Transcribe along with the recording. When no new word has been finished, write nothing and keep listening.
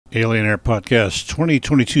Alien Air Podcast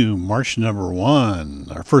 2022, March number 1.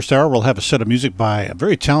 Our first hour will have a set of music by a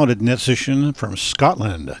very talented musician from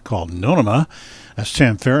Scotland called Nonema. That's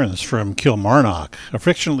Tam Ferrans from Kilmarnock,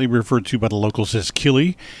 affectionately referred to by the locals as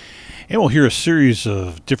Killy. And we'll hear a series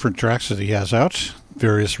of different tracks that he has out.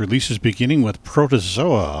 Various releases beginning with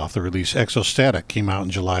Protozoa off the release Exostatic, came out in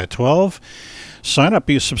July of 12. Sign up,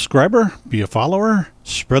 be a subscriber, be a follower,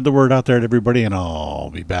 spread the word out there to everybody, and I'll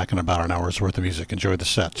be back in about an hour's worth of music. Enjoy the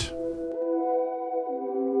set.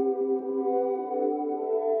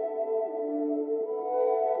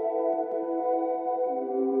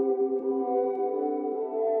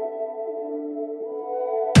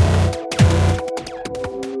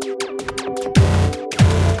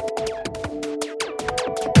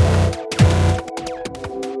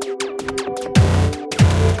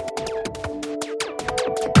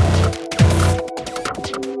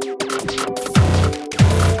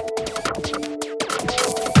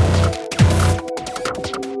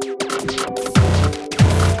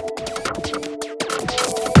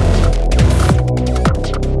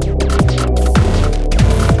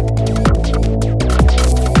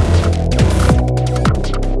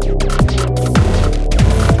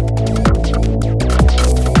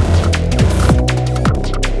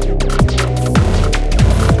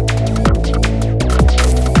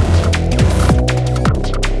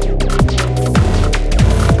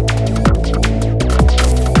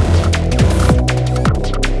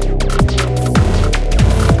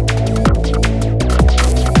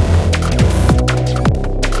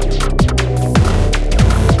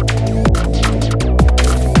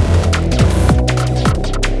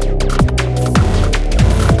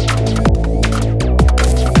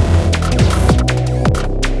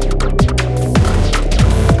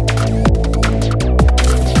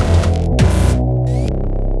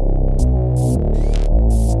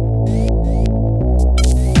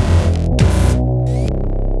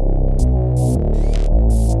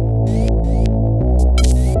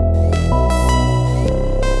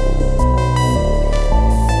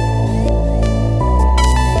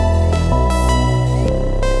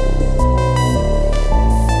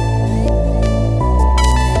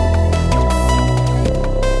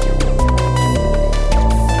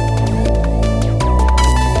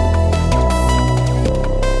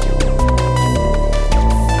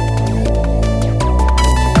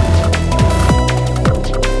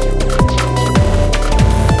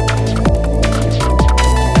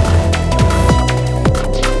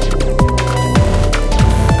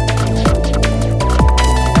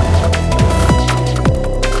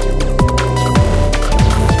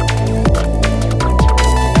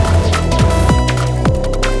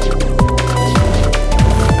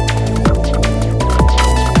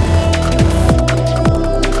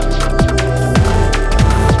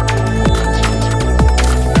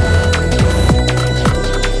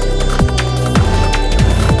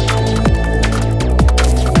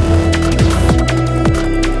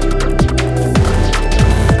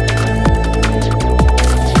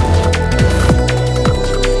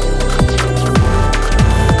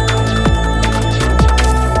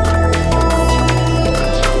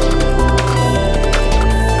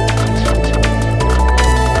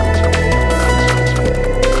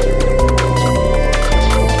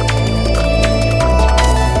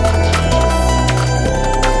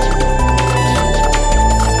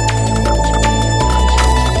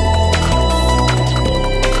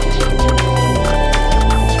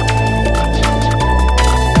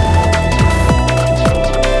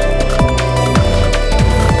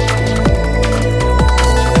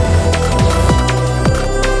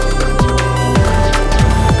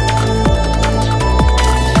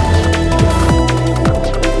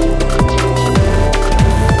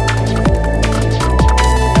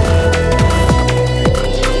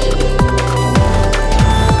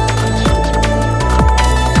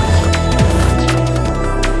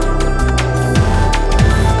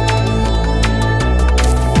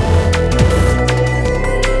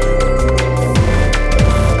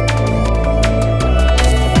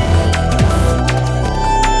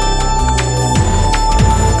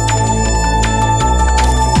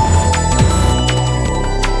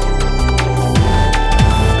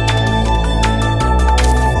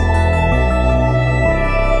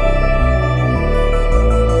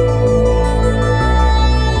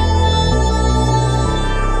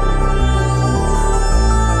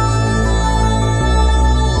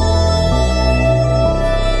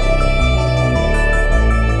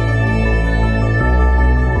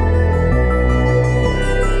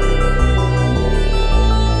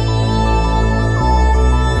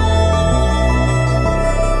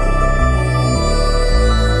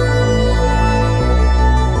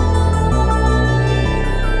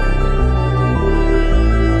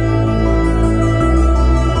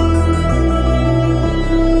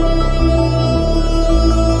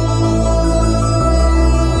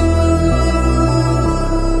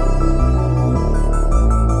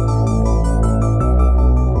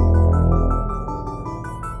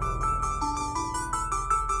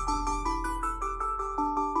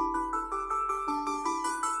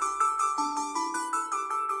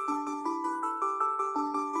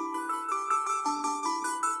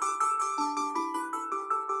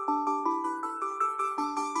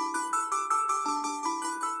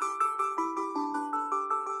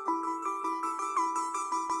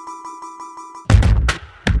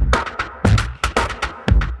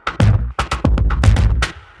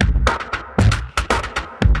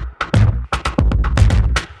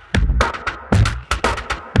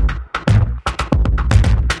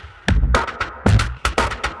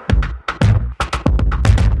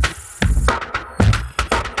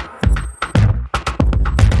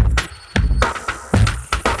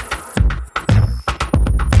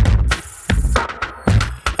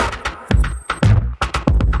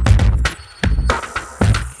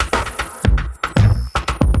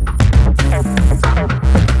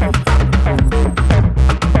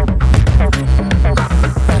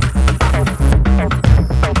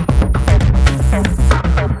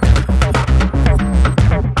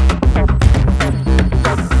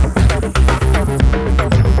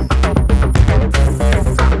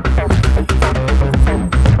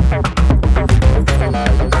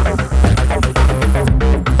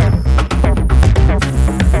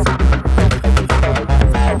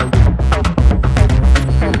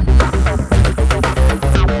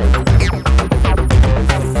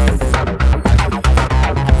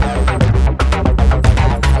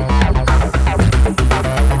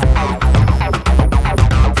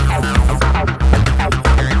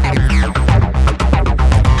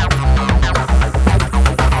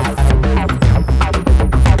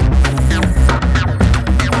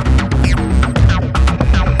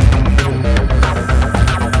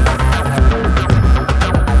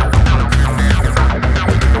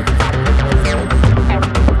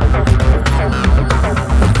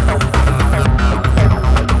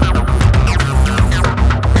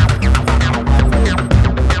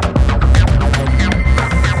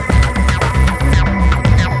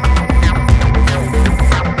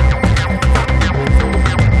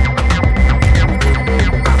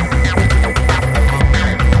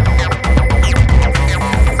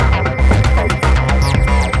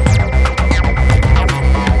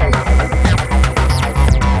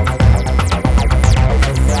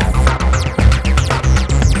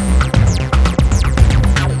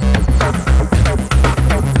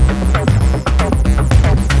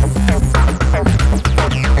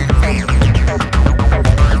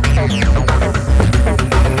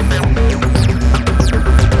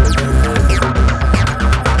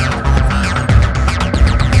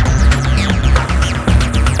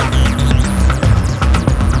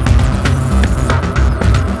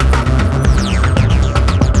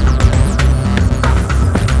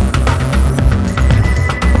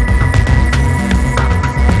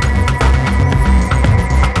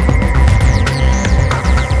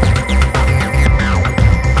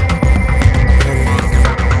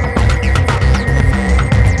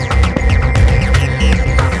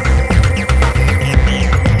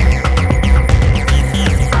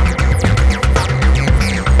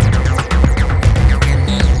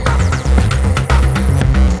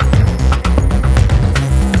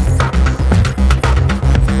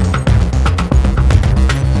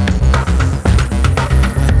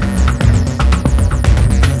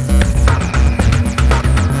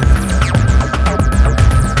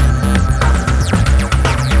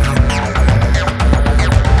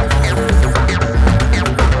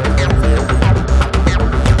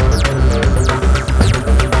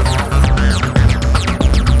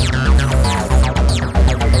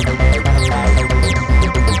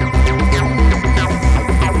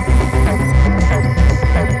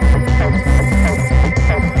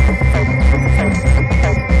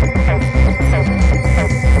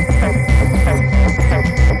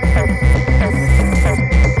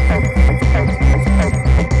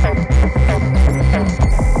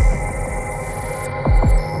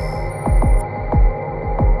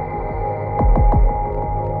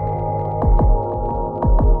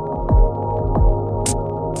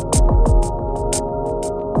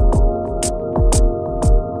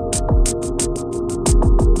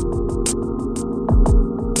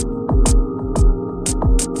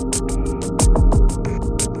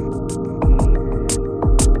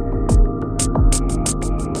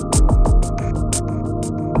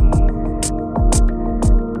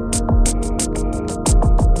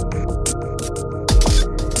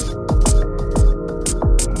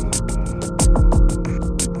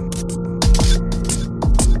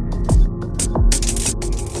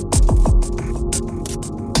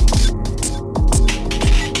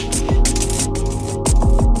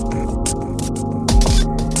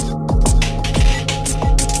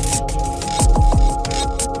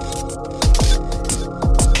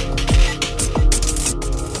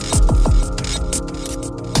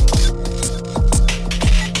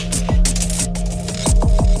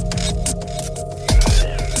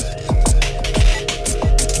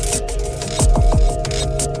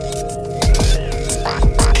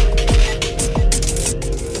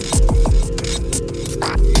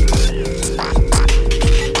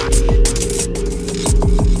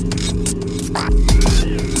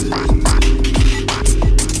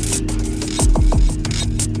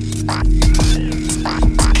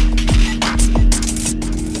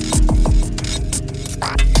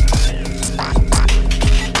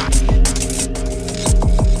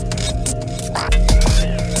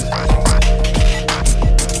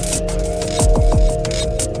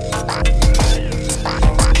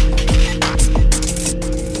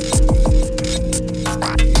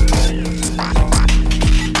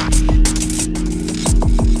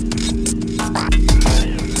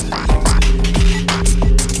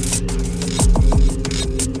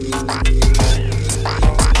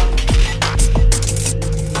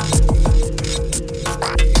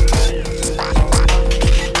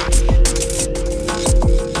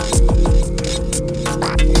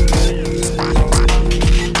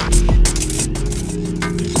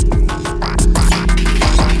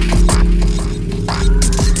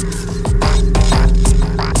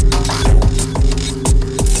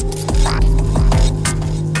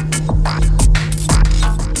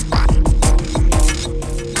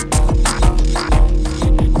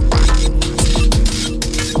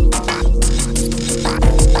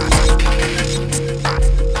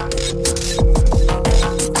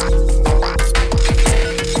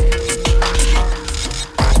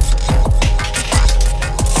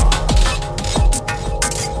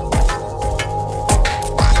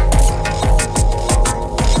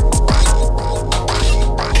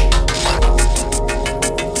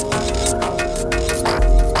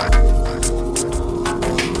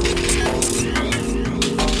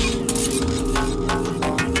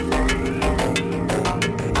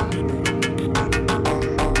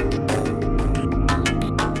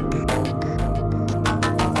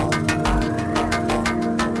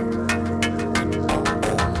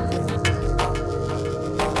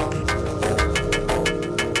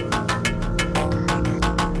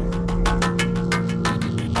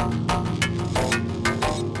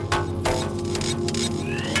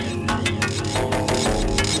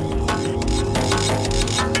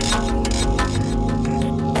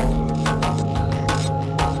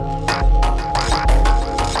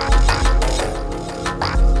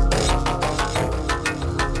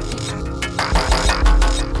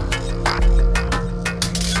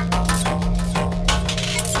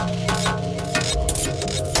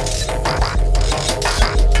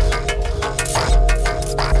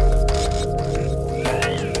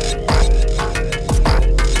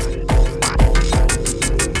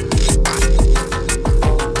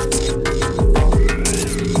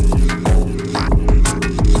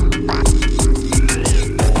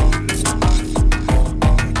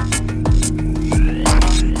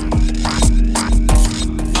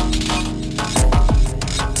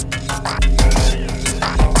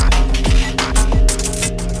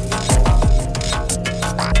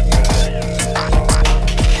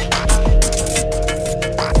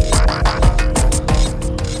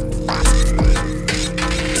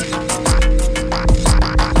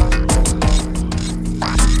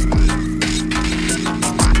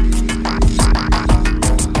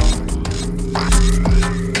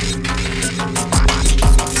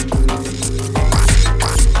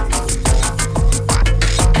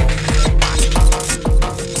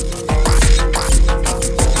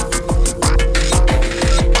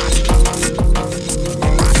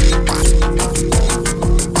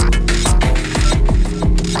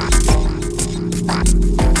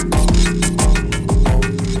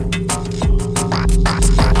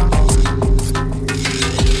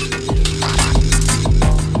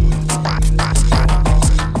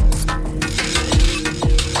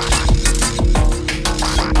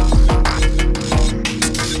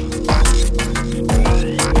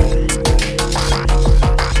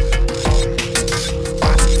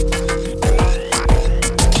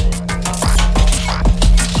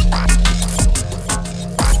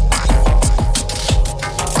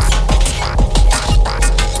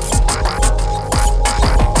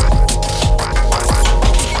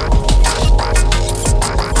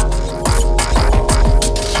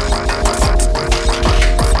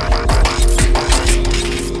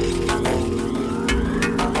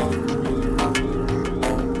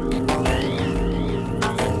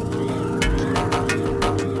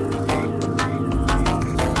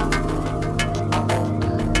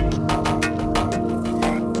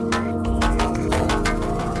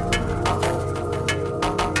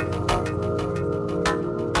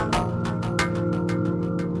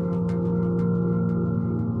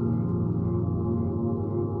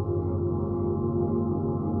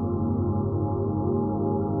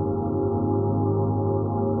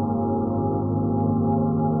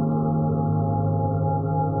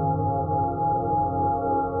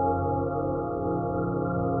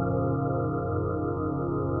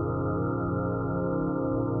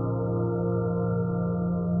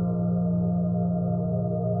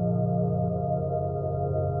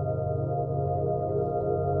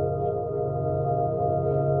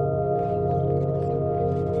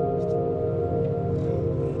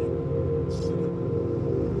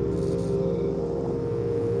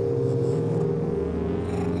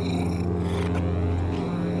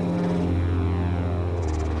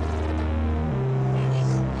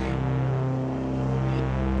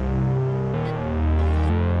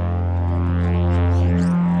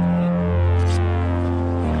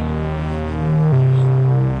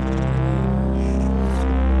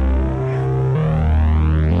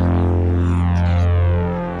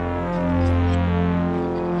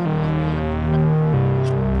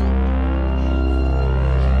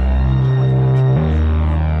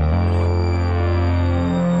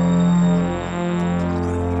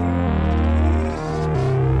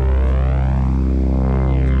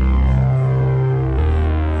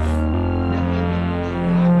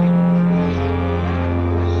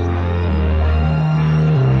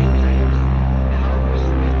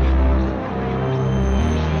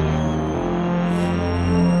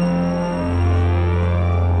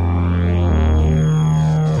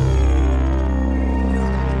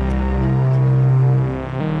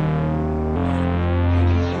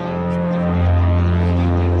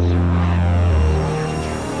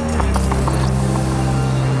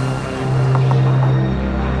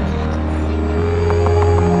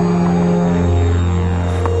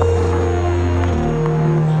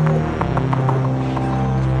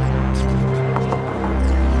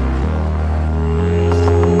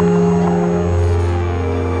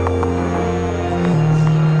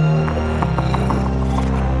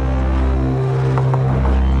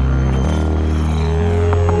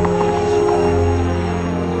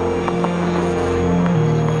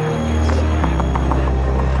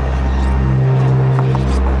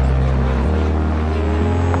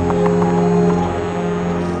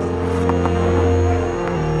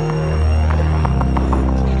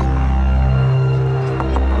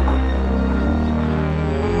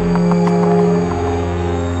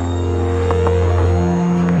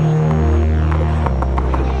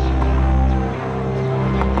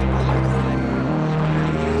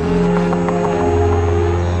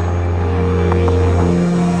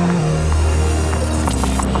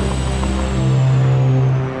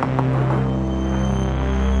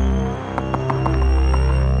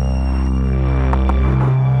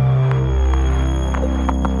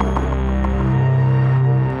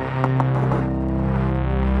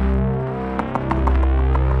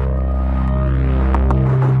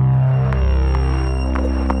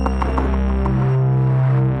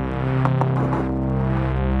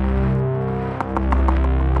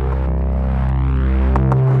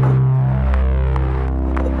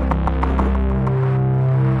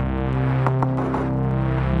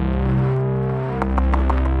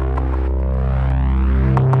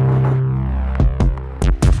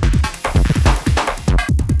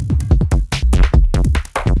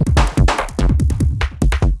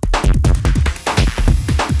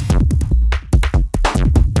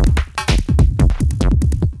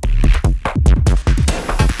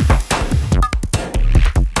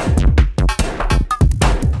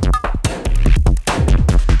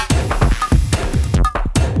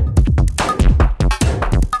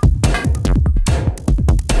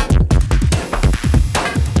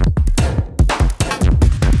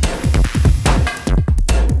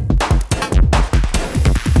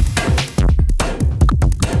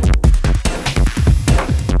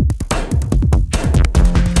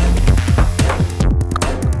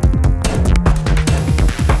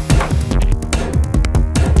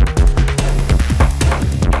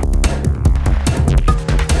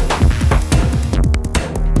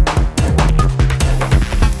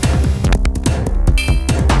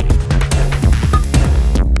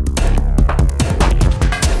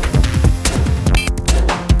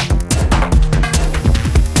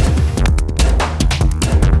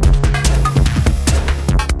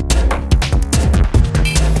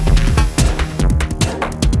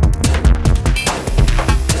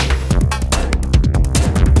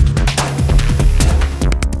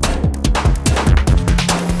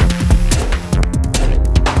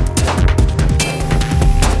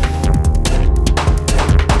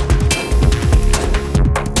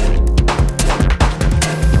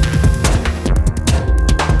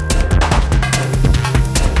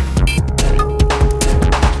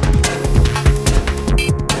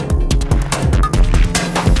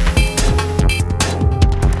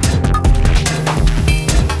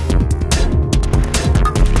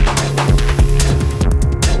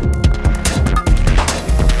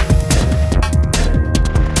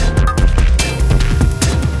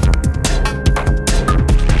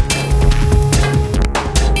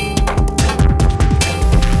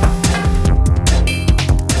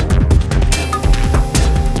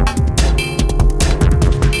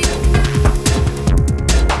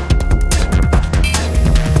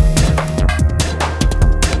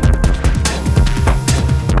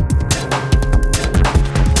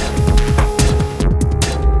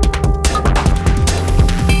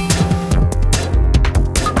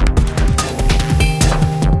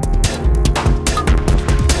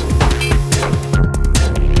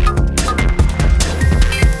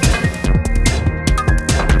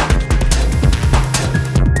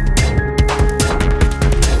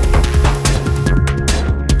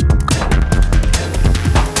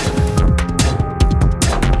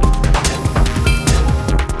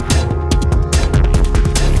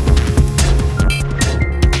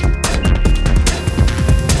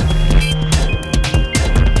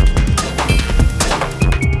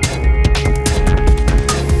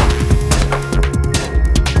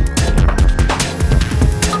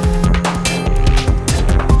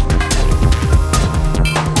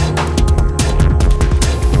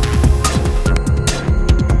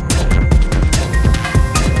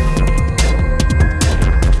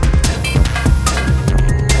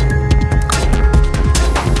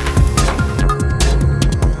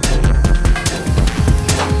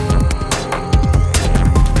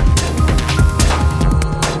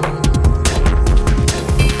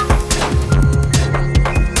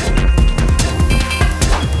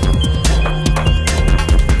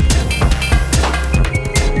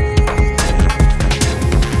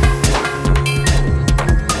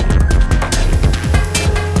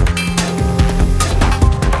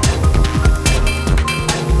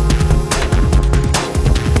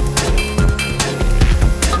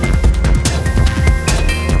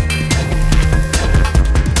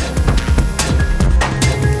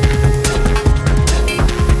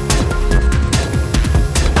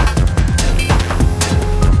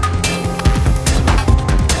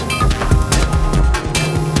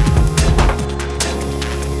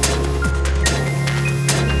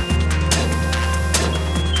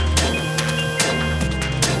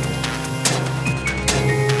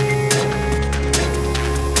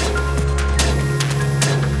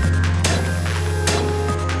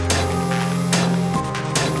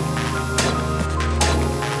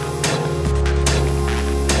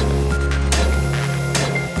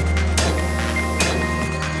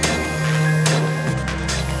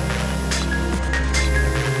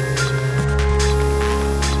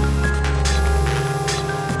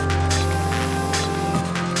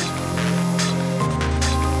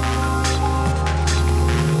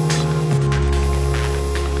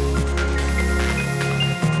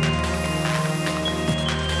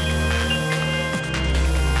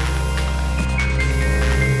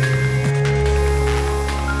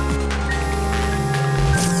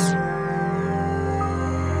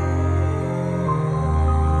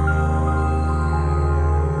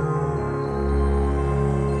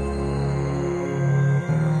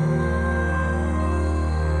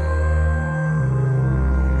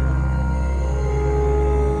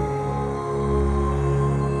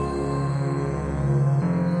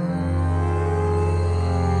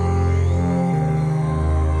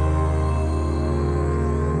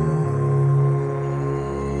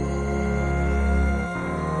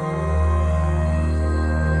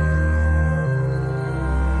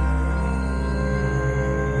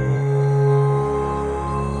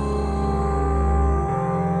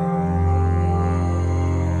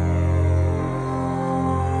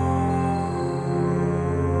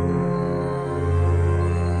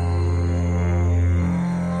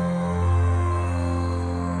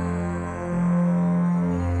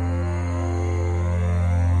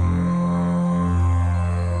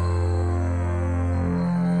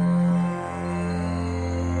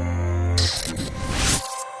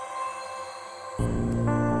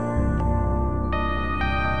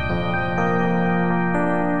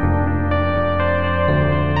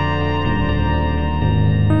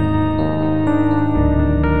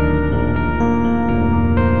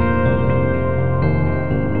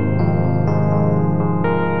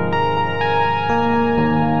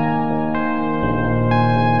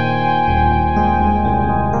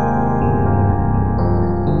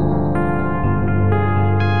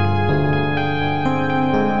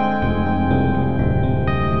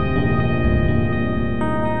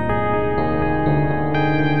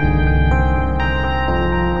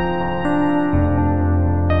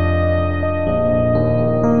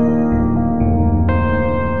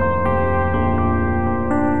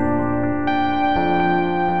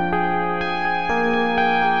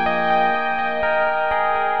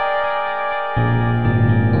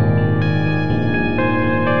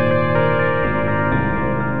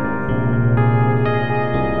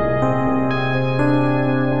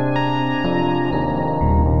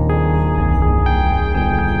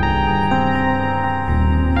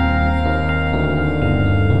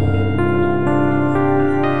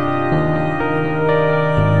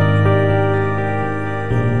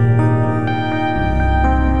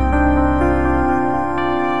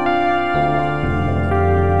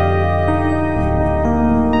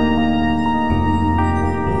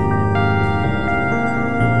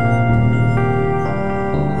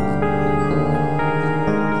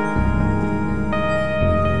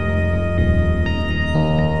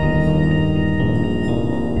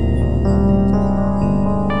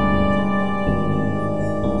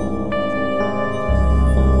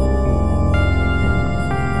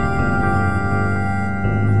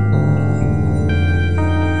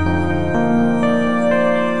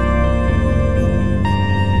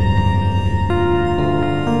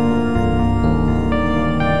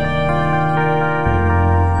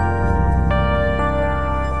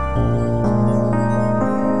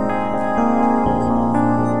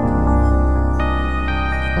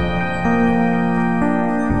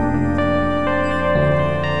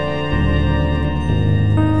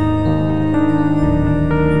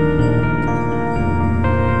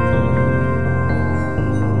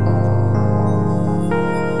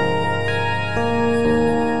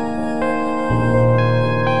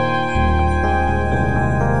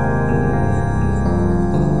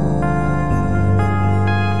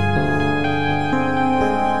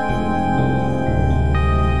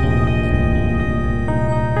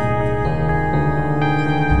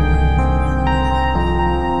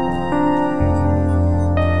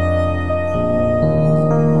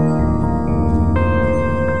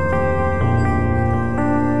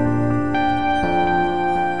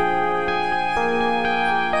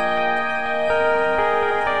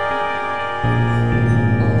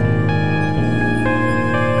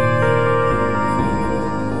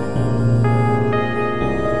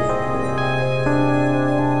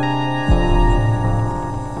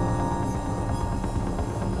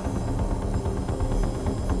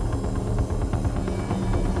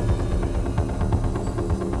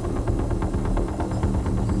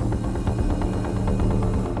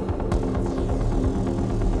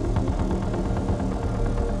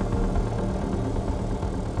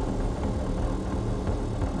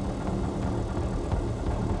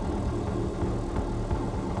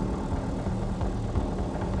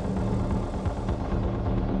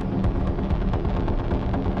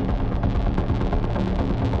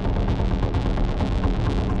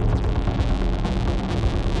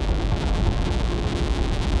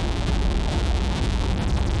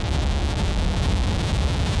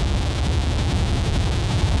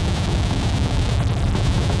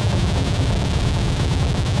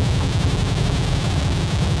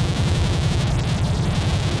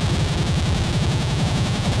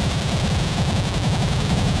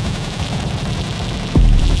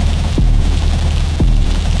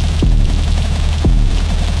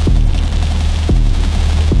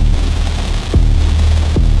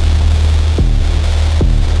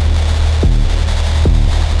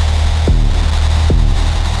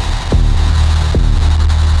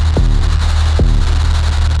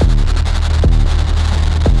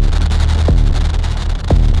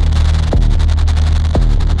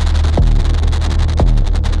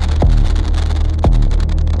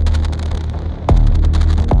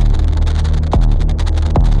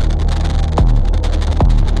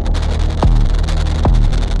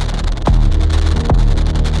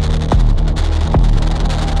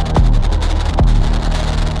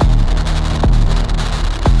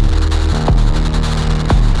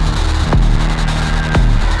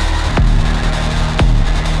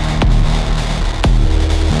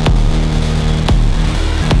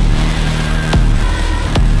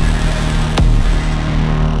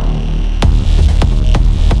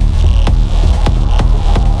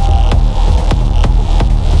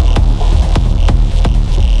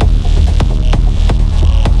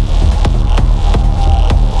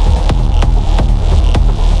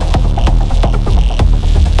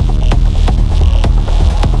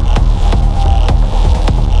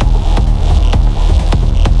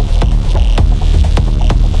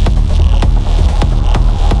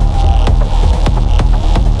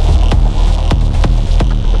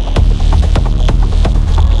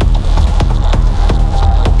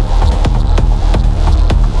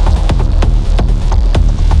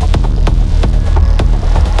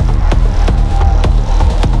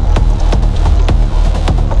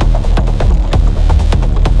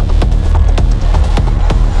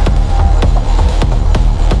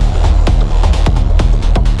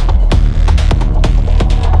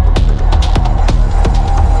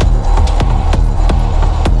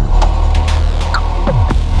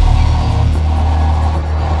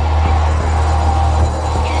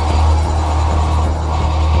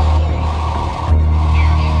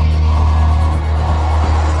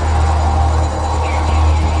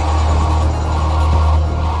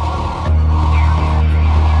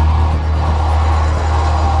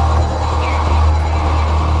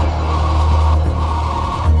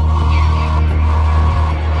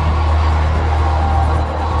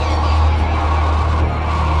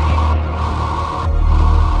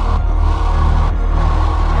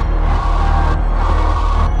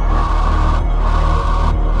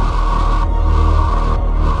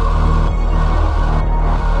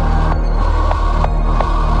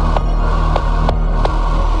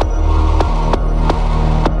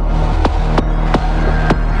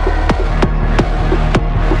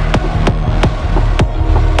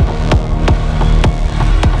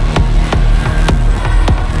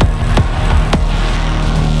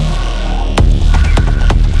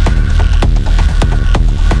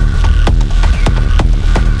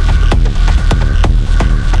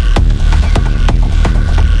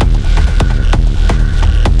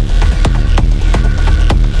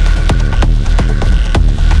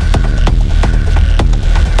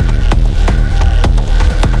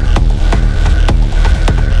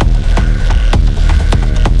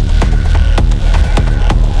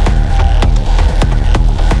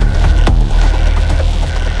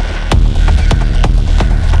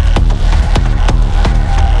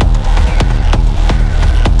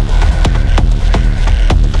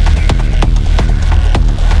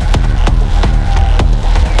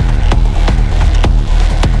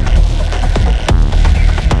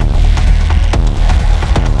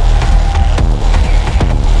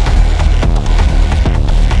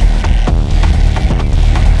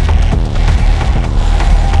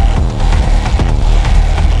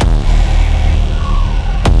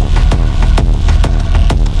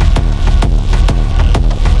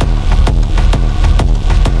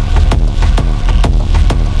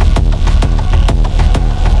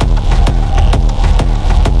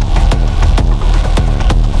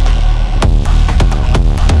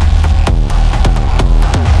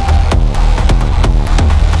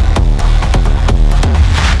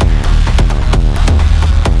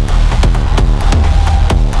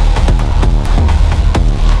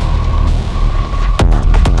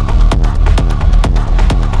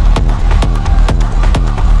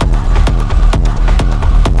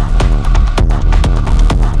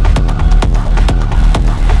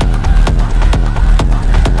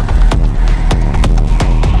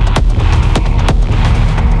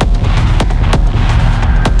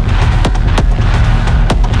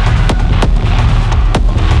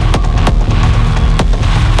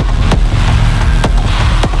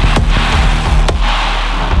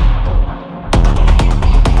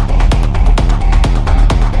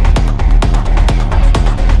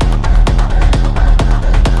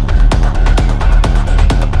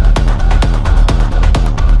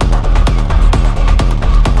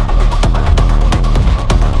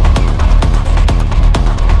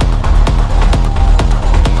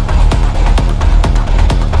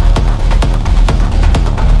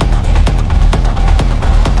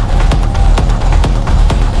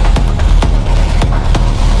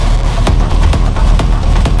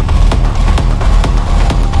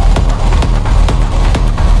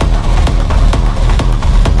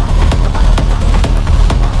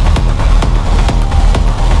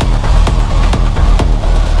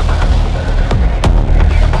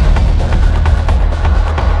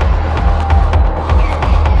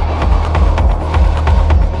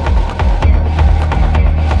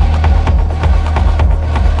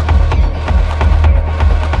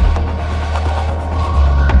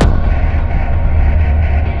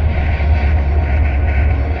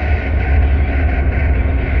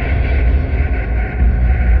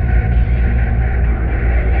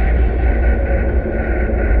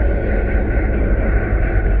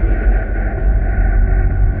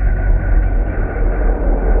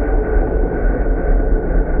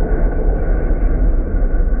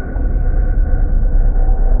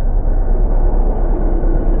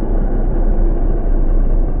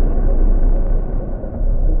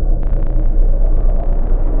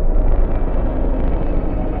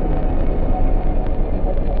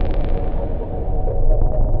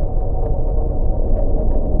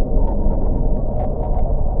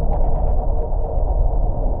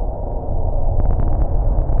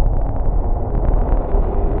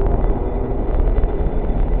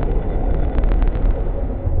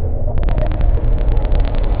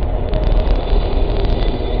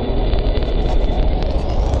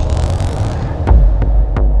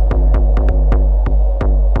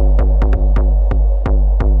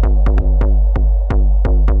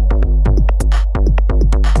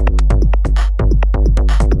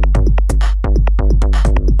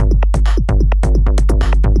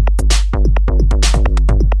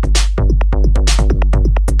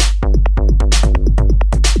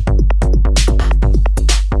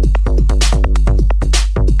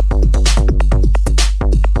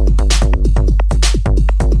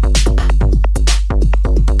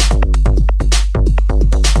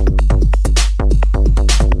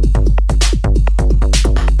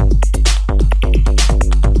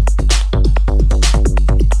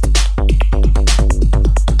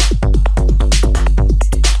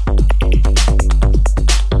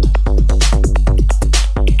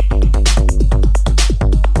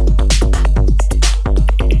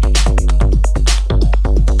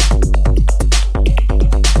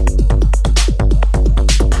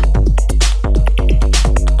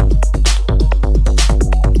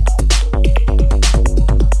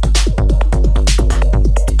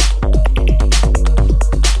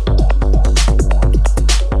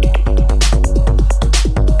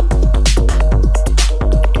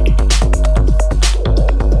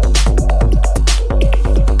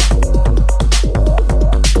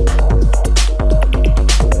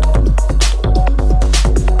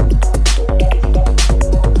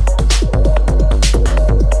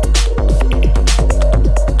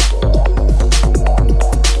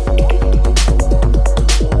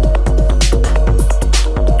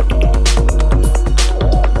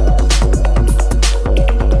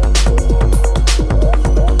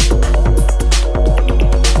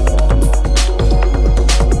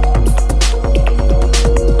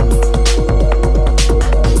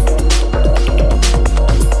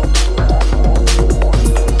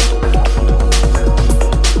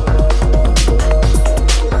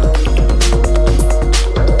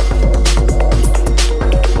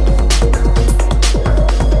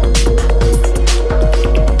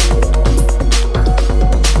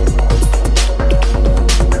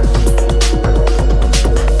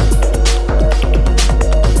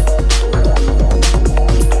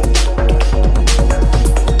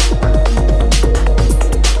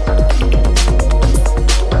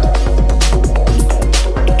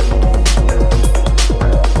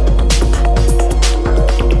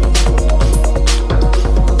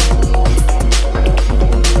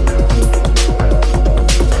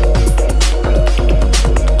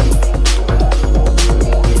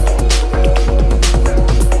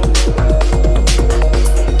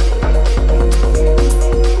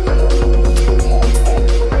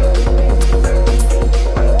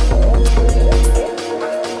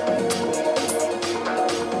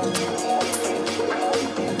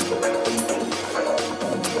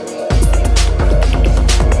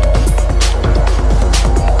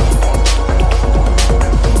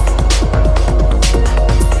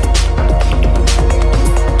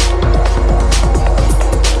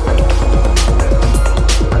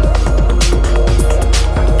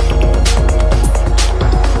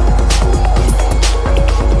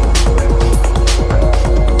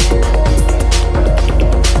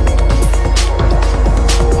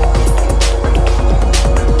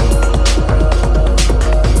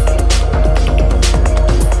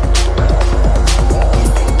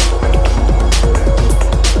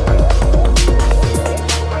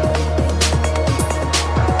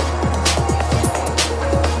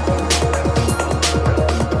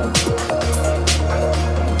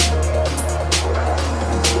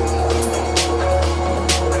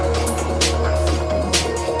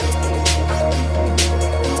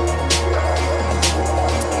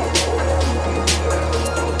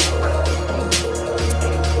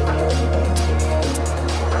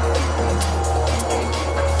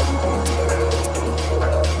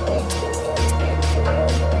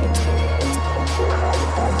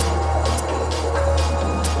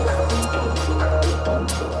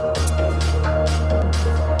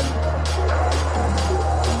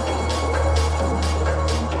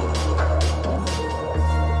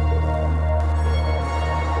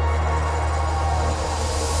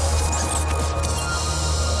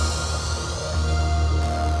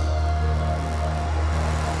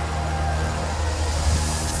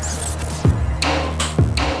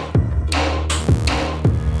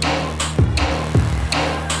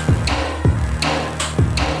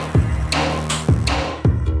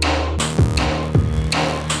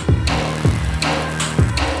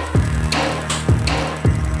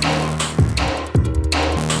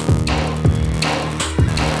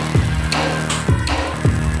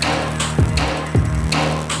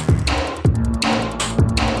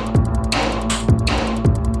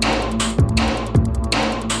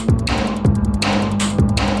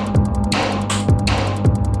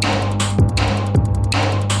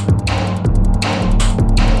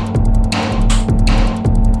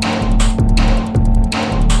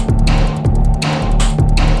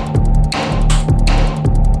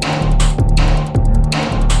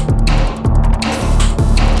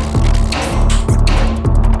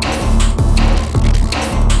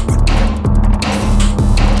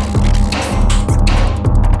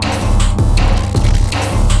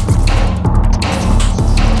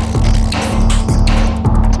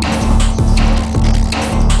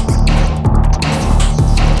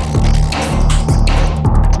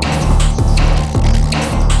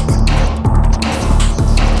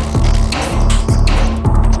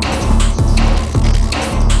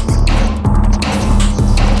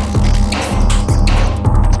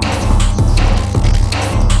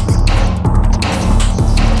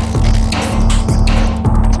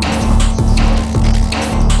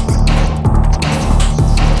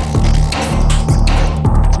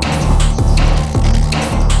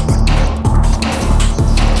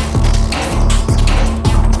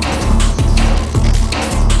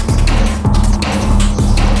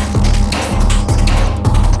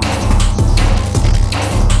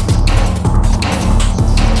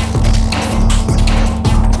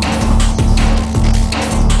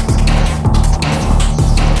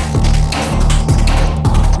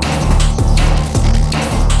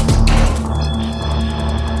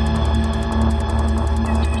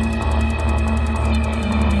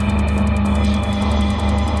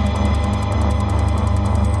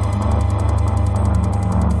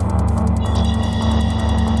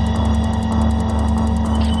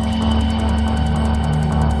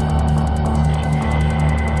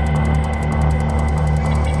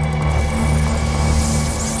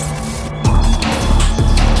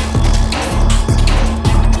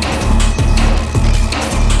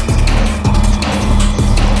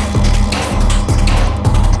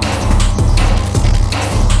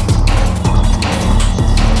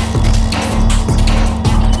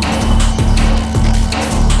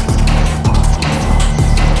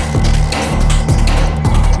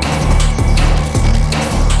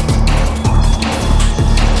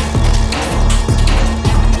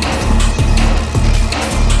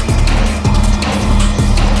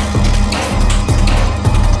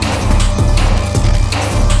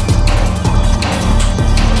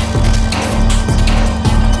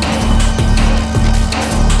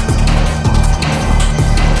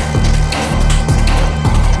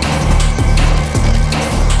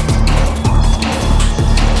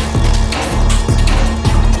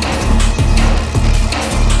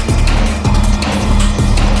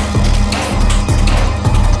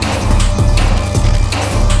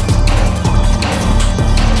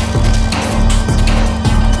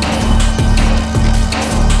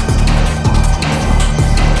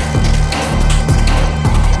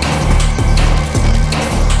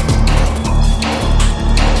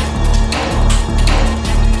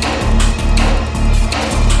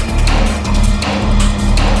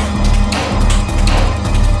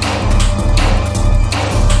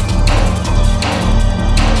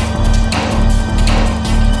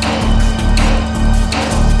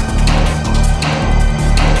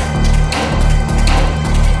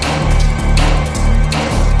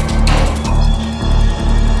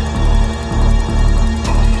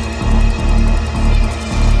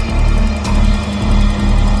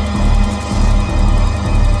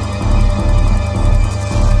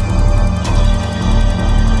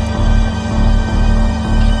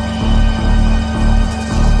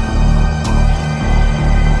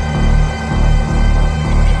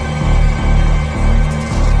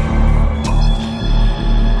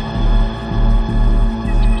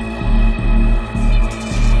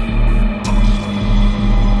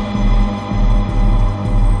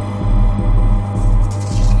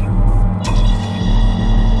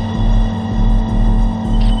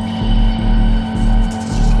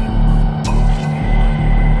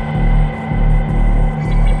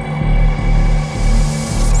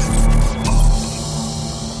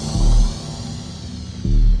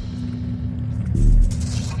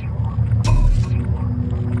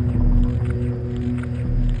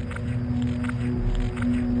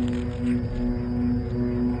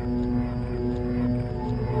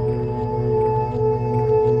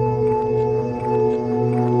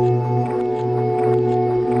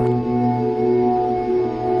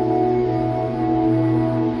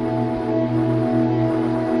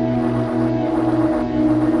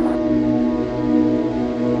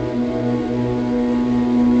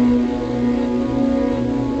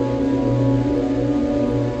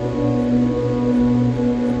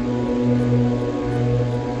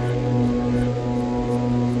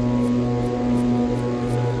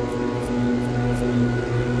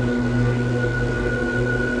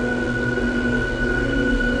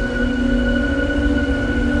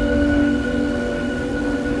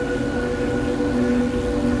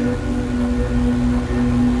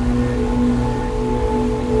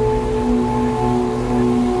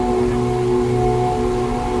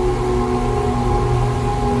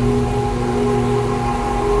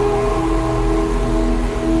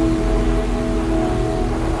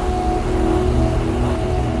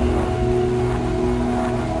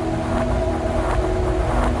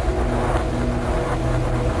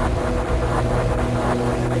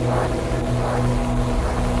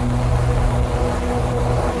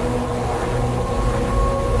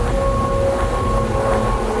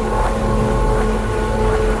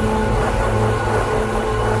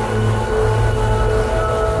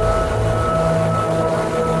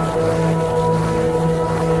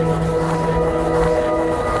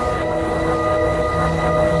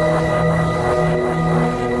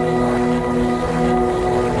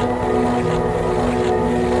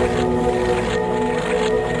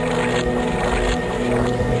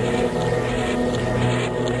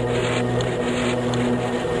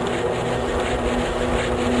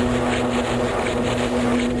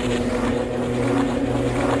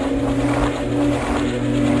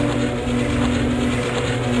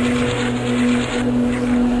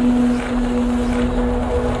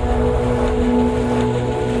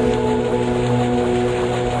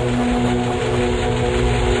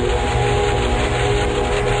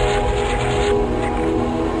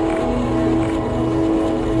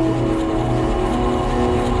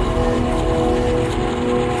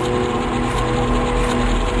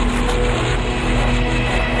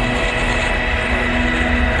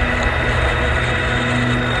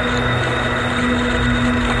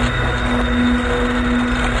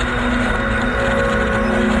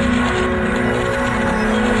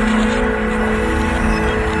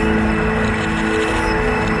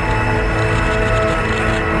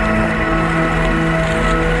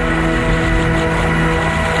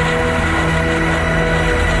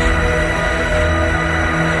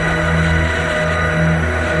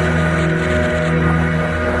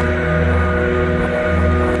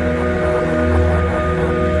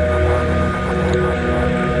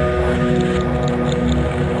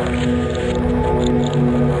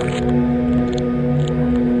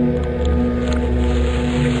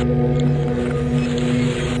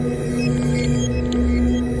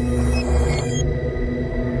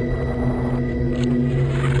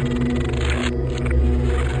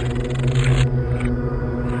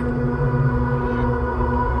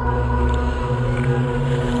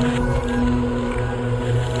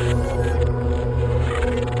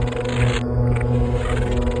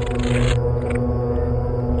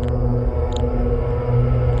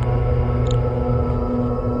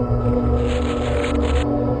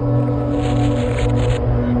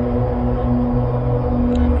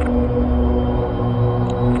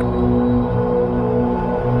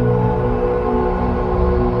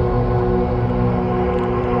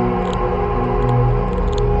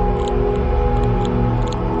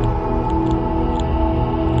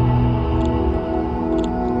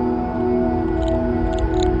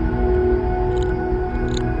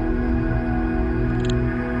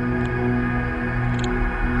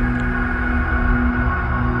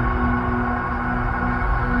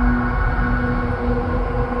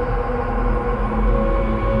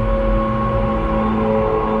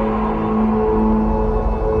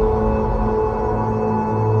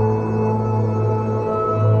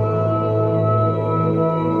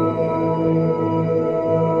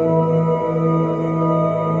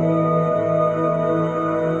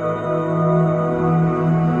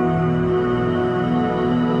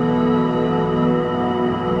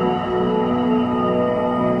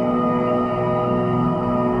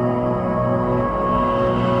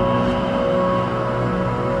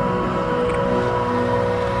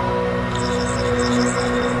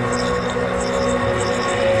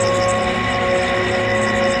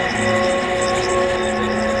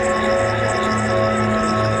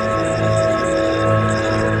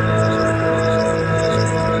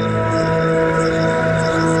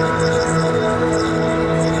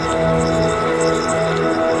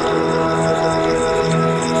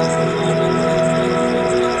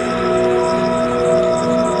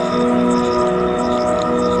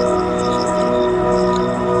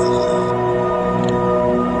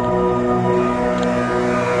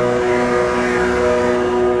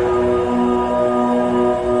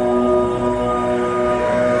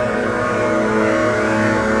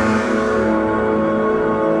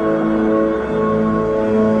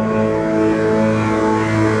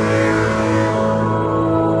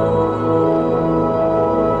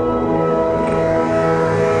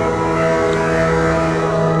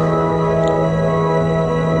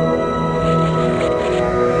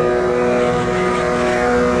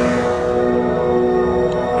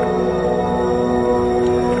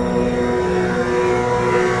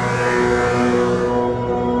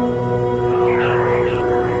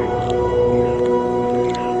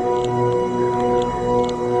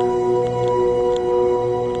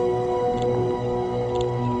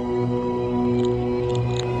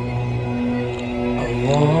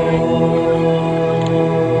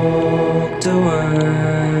 walked away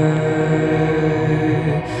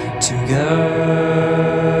to get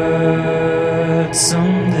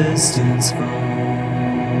some distance from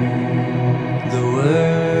the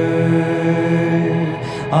way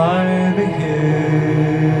I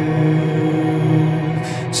behave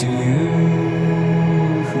to you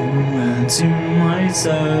and to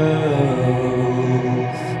myself.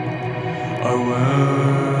 I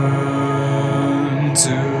went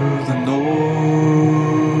to the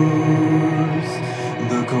north,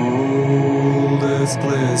 the coldest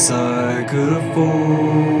place I could afford.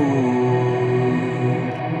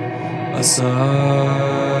 I sat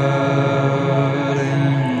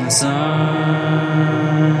in the sand,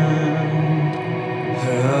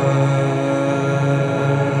 head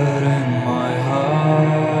in my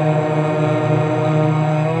heart.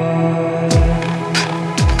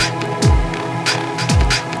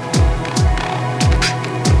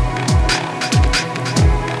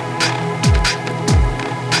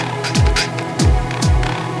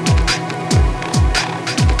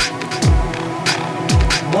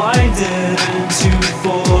 Why didn't you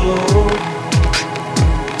follow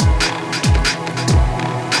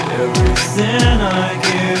everything I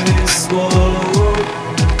give is swallowed?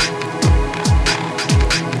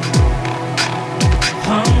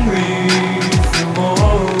 Hungry for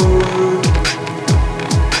more.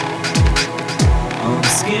 I'm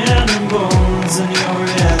skin and bones and you're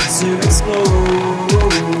yet to explode.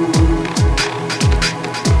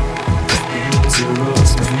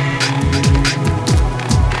 Interrupt me.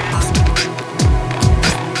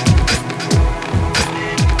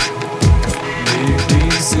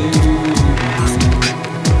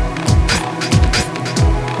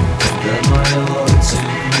 That my logic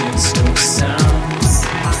makes no sense.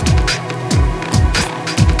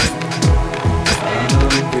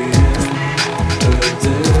 I'm being a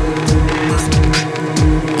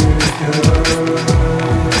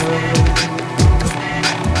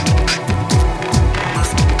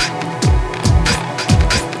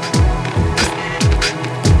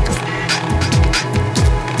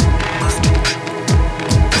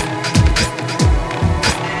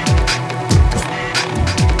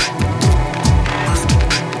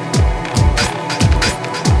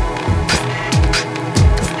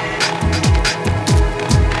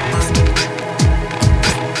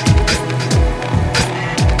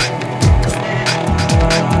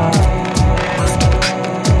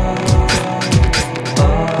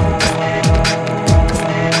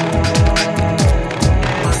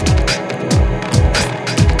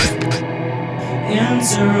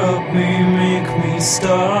interrupt me, make me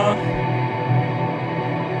stop.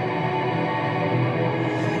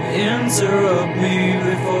 Interrupt me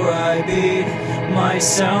before I beat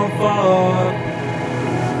myself up.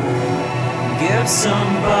 Give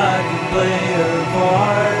somebody play your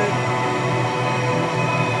part.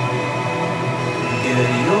 Get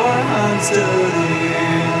your hands dirty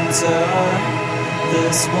and tear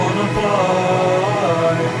this one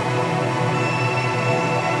apart.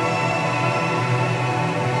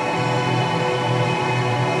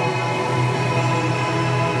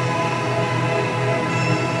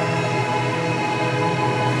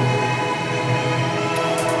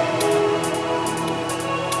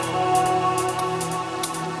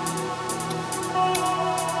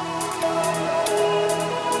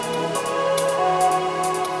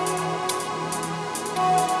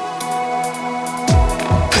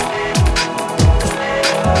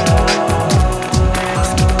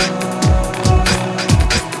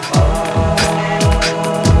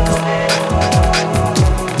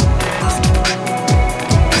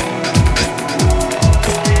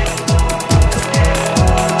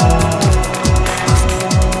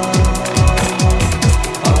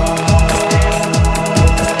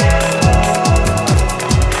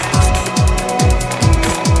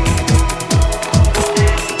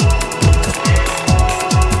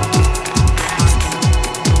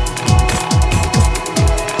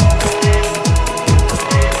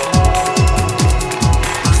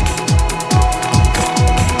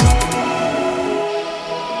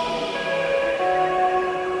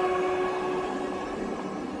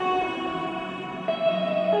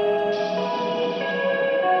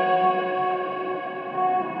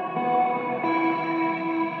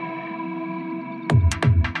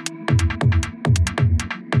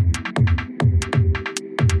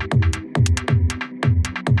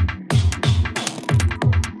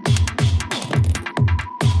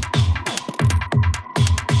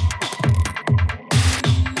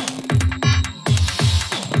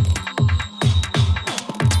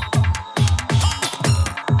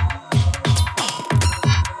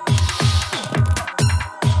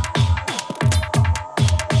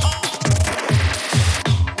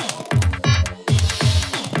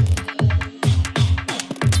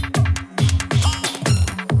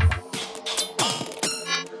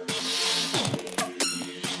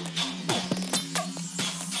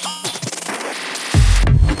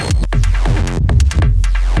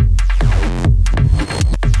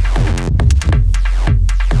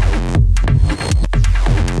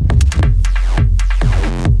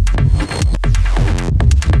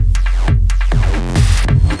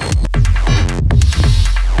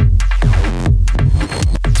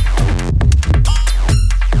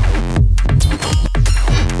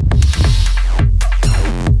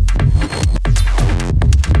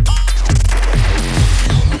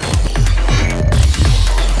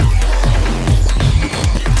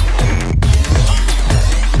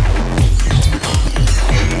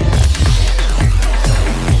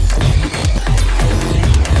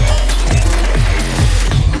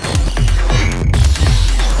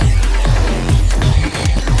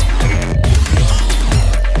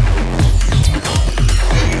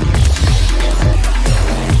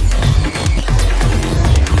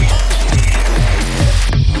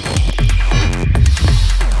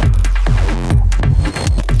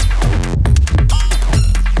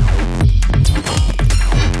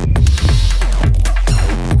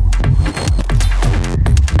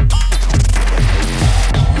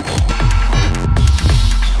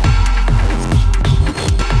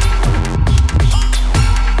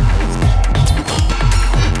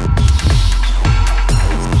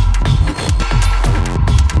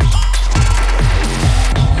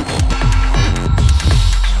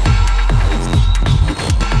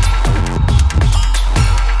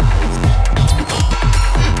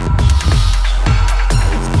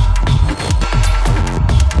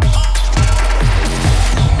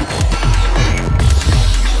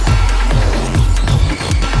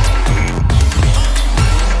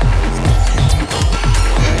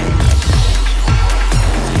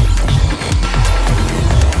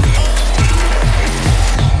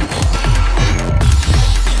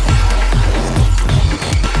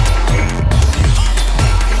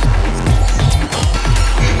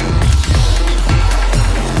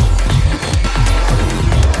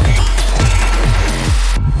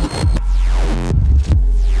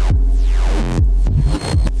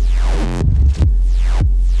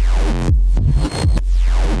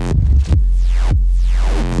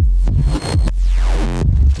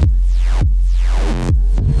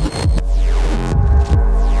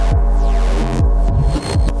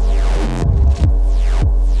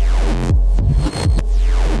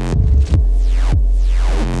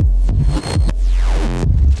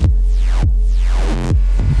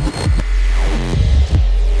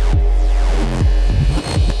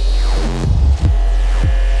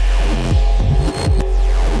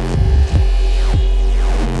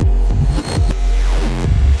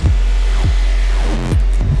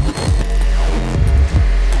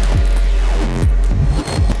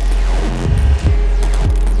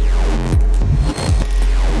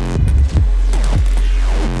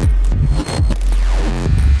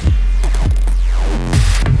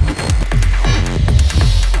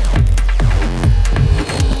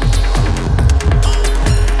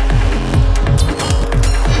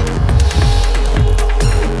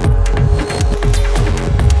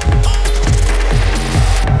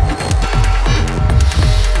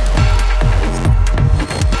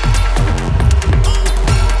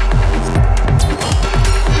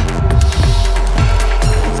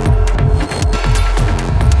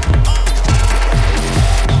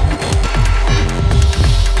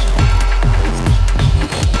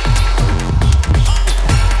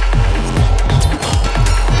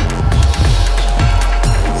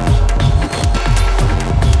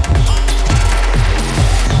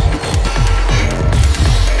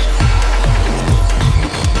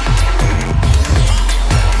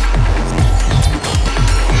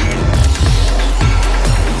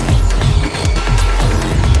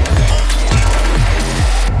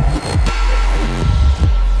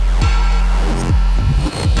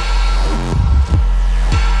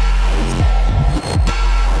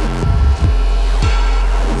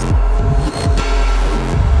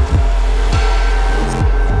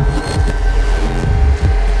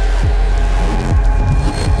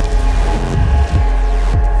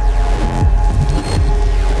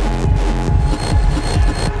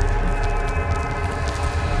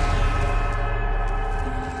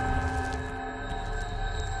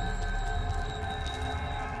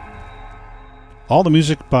 All the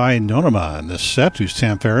music by Nonema in this set, who's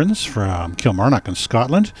Tam Ferens from Kilmarnock in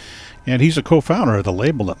Scotland. And he's a co-founder of the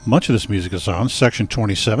label that much of this music is on, Section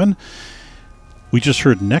 27. We just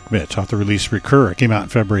heard Neckmit off the release Recur. It came out in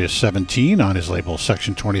February of 17 on his label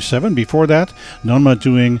Section 27. Before that, Nonema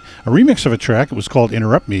doing a remix of a track. It was called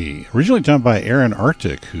Interrupt Me, originally done by Aaron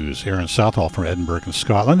Arctic, who's Aaron Southall from Edinburgh in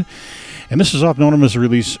Scotland. And this is off Nonema's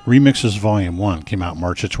release Remixes Volume 1. Came out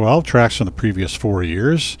March of 12, tracks from the previous 4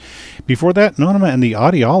 years. Before that, Nonema and the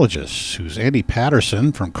Audiologists, who's Andy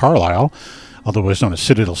Patterson from Carlisle, otherwise known as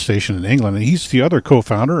Citadel Station in England, and he's the other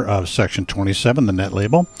co-founder of Section 27, the net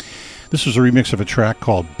label. This was a remix of a track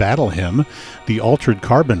called Battle Hymn, the Altered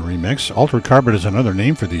Carbon remix. Altered Carbon is another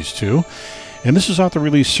name for these two. And this is off the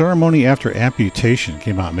release Ceremony After Amputation,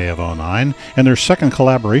 came out May of 09, and their second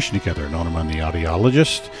collaboration together, Nonema and the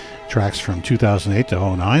Audiologist, tracks from 2008 to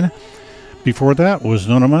 09. Before that was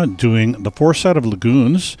Nonema doing The Foresight of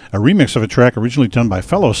Lagoons, a remix of a track originally done by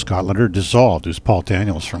fellow Scotlander Dissolved, who's Paul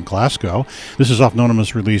Daniels from Glasgow. This is off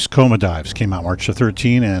Nonema's release Coma Dives, came out March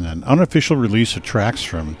 13, and an unofficial release of tracks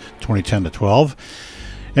from 2010 to 12.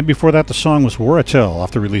 And before that, the song was Waratel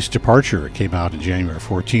off the release Departure. It came out in January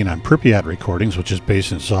 14 on Pripyat Recordings, which is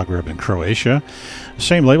based in Zagreb in Croatia.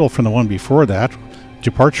 Same label from the one before that,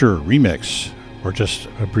 Departure Remix, or just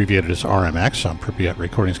abbreviated as RMX on Pripyat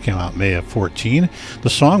Recordings, came out May of 14. The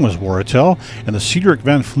song was Waratel and the Cedric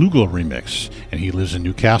Van Flugel remix, and he lives in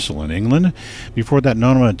Newcastle in England. Before that,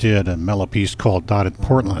 Nonema did a mellow piece called Dotted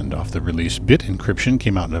Portland off the release Bit Encryption,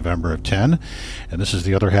 came out in November of 10. And this is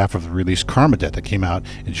the other half of the release Karmadet that came out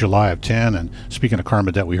in July of 10. And speaking of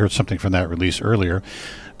Karmadet, we heard something from that release earlier.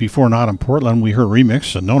 Before Not in Portland, we heard a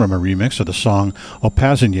Nonema remix of the song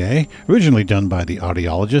Opazigné, originally done by the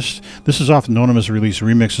Audiologist. This is off Nonema's release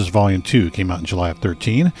Remixes Volume 2, came out in July of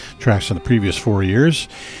 13, tracks from the previous 4 years.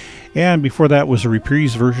 And before that was a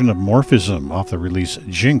reprise version of Morphism off the release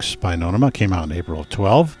Jinx by Nonema, came out in April of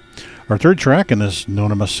 12. Our third track in this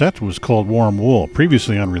Nonema set was called Warm Wool,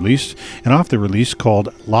 previously unreleased, and off the release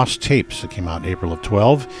called Lost Tapes, that came out in April of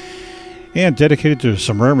 12. And dedicated to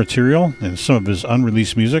some rare material and some of his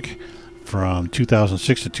unreleased music from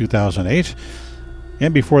 2006 to 2008.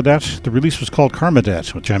 And before that, the release was called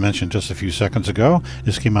Karmadet, which I mentioned just a few seconds ago.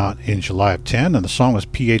 This came out in July of 10, and the song was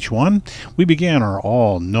PH1. We began our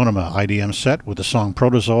all Nonema IDM set with the song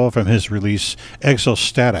Protozoa from his release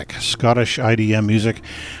Exostatic, Scottish IDM music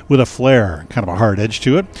with a flair, kind of a hard edge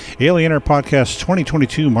to it. Alienator Podcast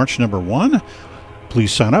 2022, March number 1.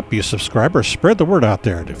 Please sign up, be a subscriber, spread the word out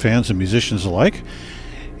there to fans and musicians alike.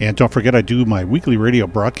 And don't forget, I do my weekly radio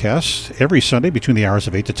broadcasts every Sunday between the hours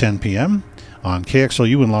of 8 to 10 p.m. on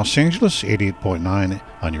KXLU in Los Angeles, 88.9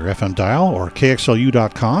 on your FM dial, or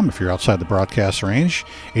KXLU.com if you're outside the broadcast range,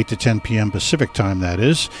 8 to 10 p.m. Pacific time, that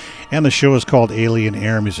is. And the show is called Alien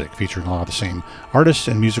Air Music, featuring a lot of the same artists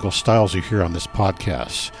and musical styles you hear on this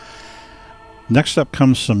podcast. Next up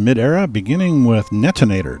comes some mid-era, beginning with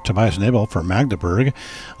Netonator, Tobias Nebel from Magdeburg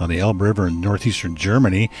on the Elbe River in northeastern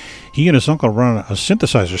Germany. He and his uncle run a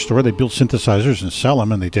synthesizer store. They build synthesizers and sell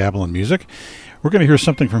them, and they dabble in music. We're going to hear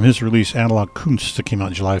something from his release Analog Kunst that came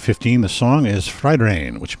out July 15. The song is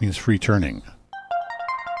Freidrein, which means free turning.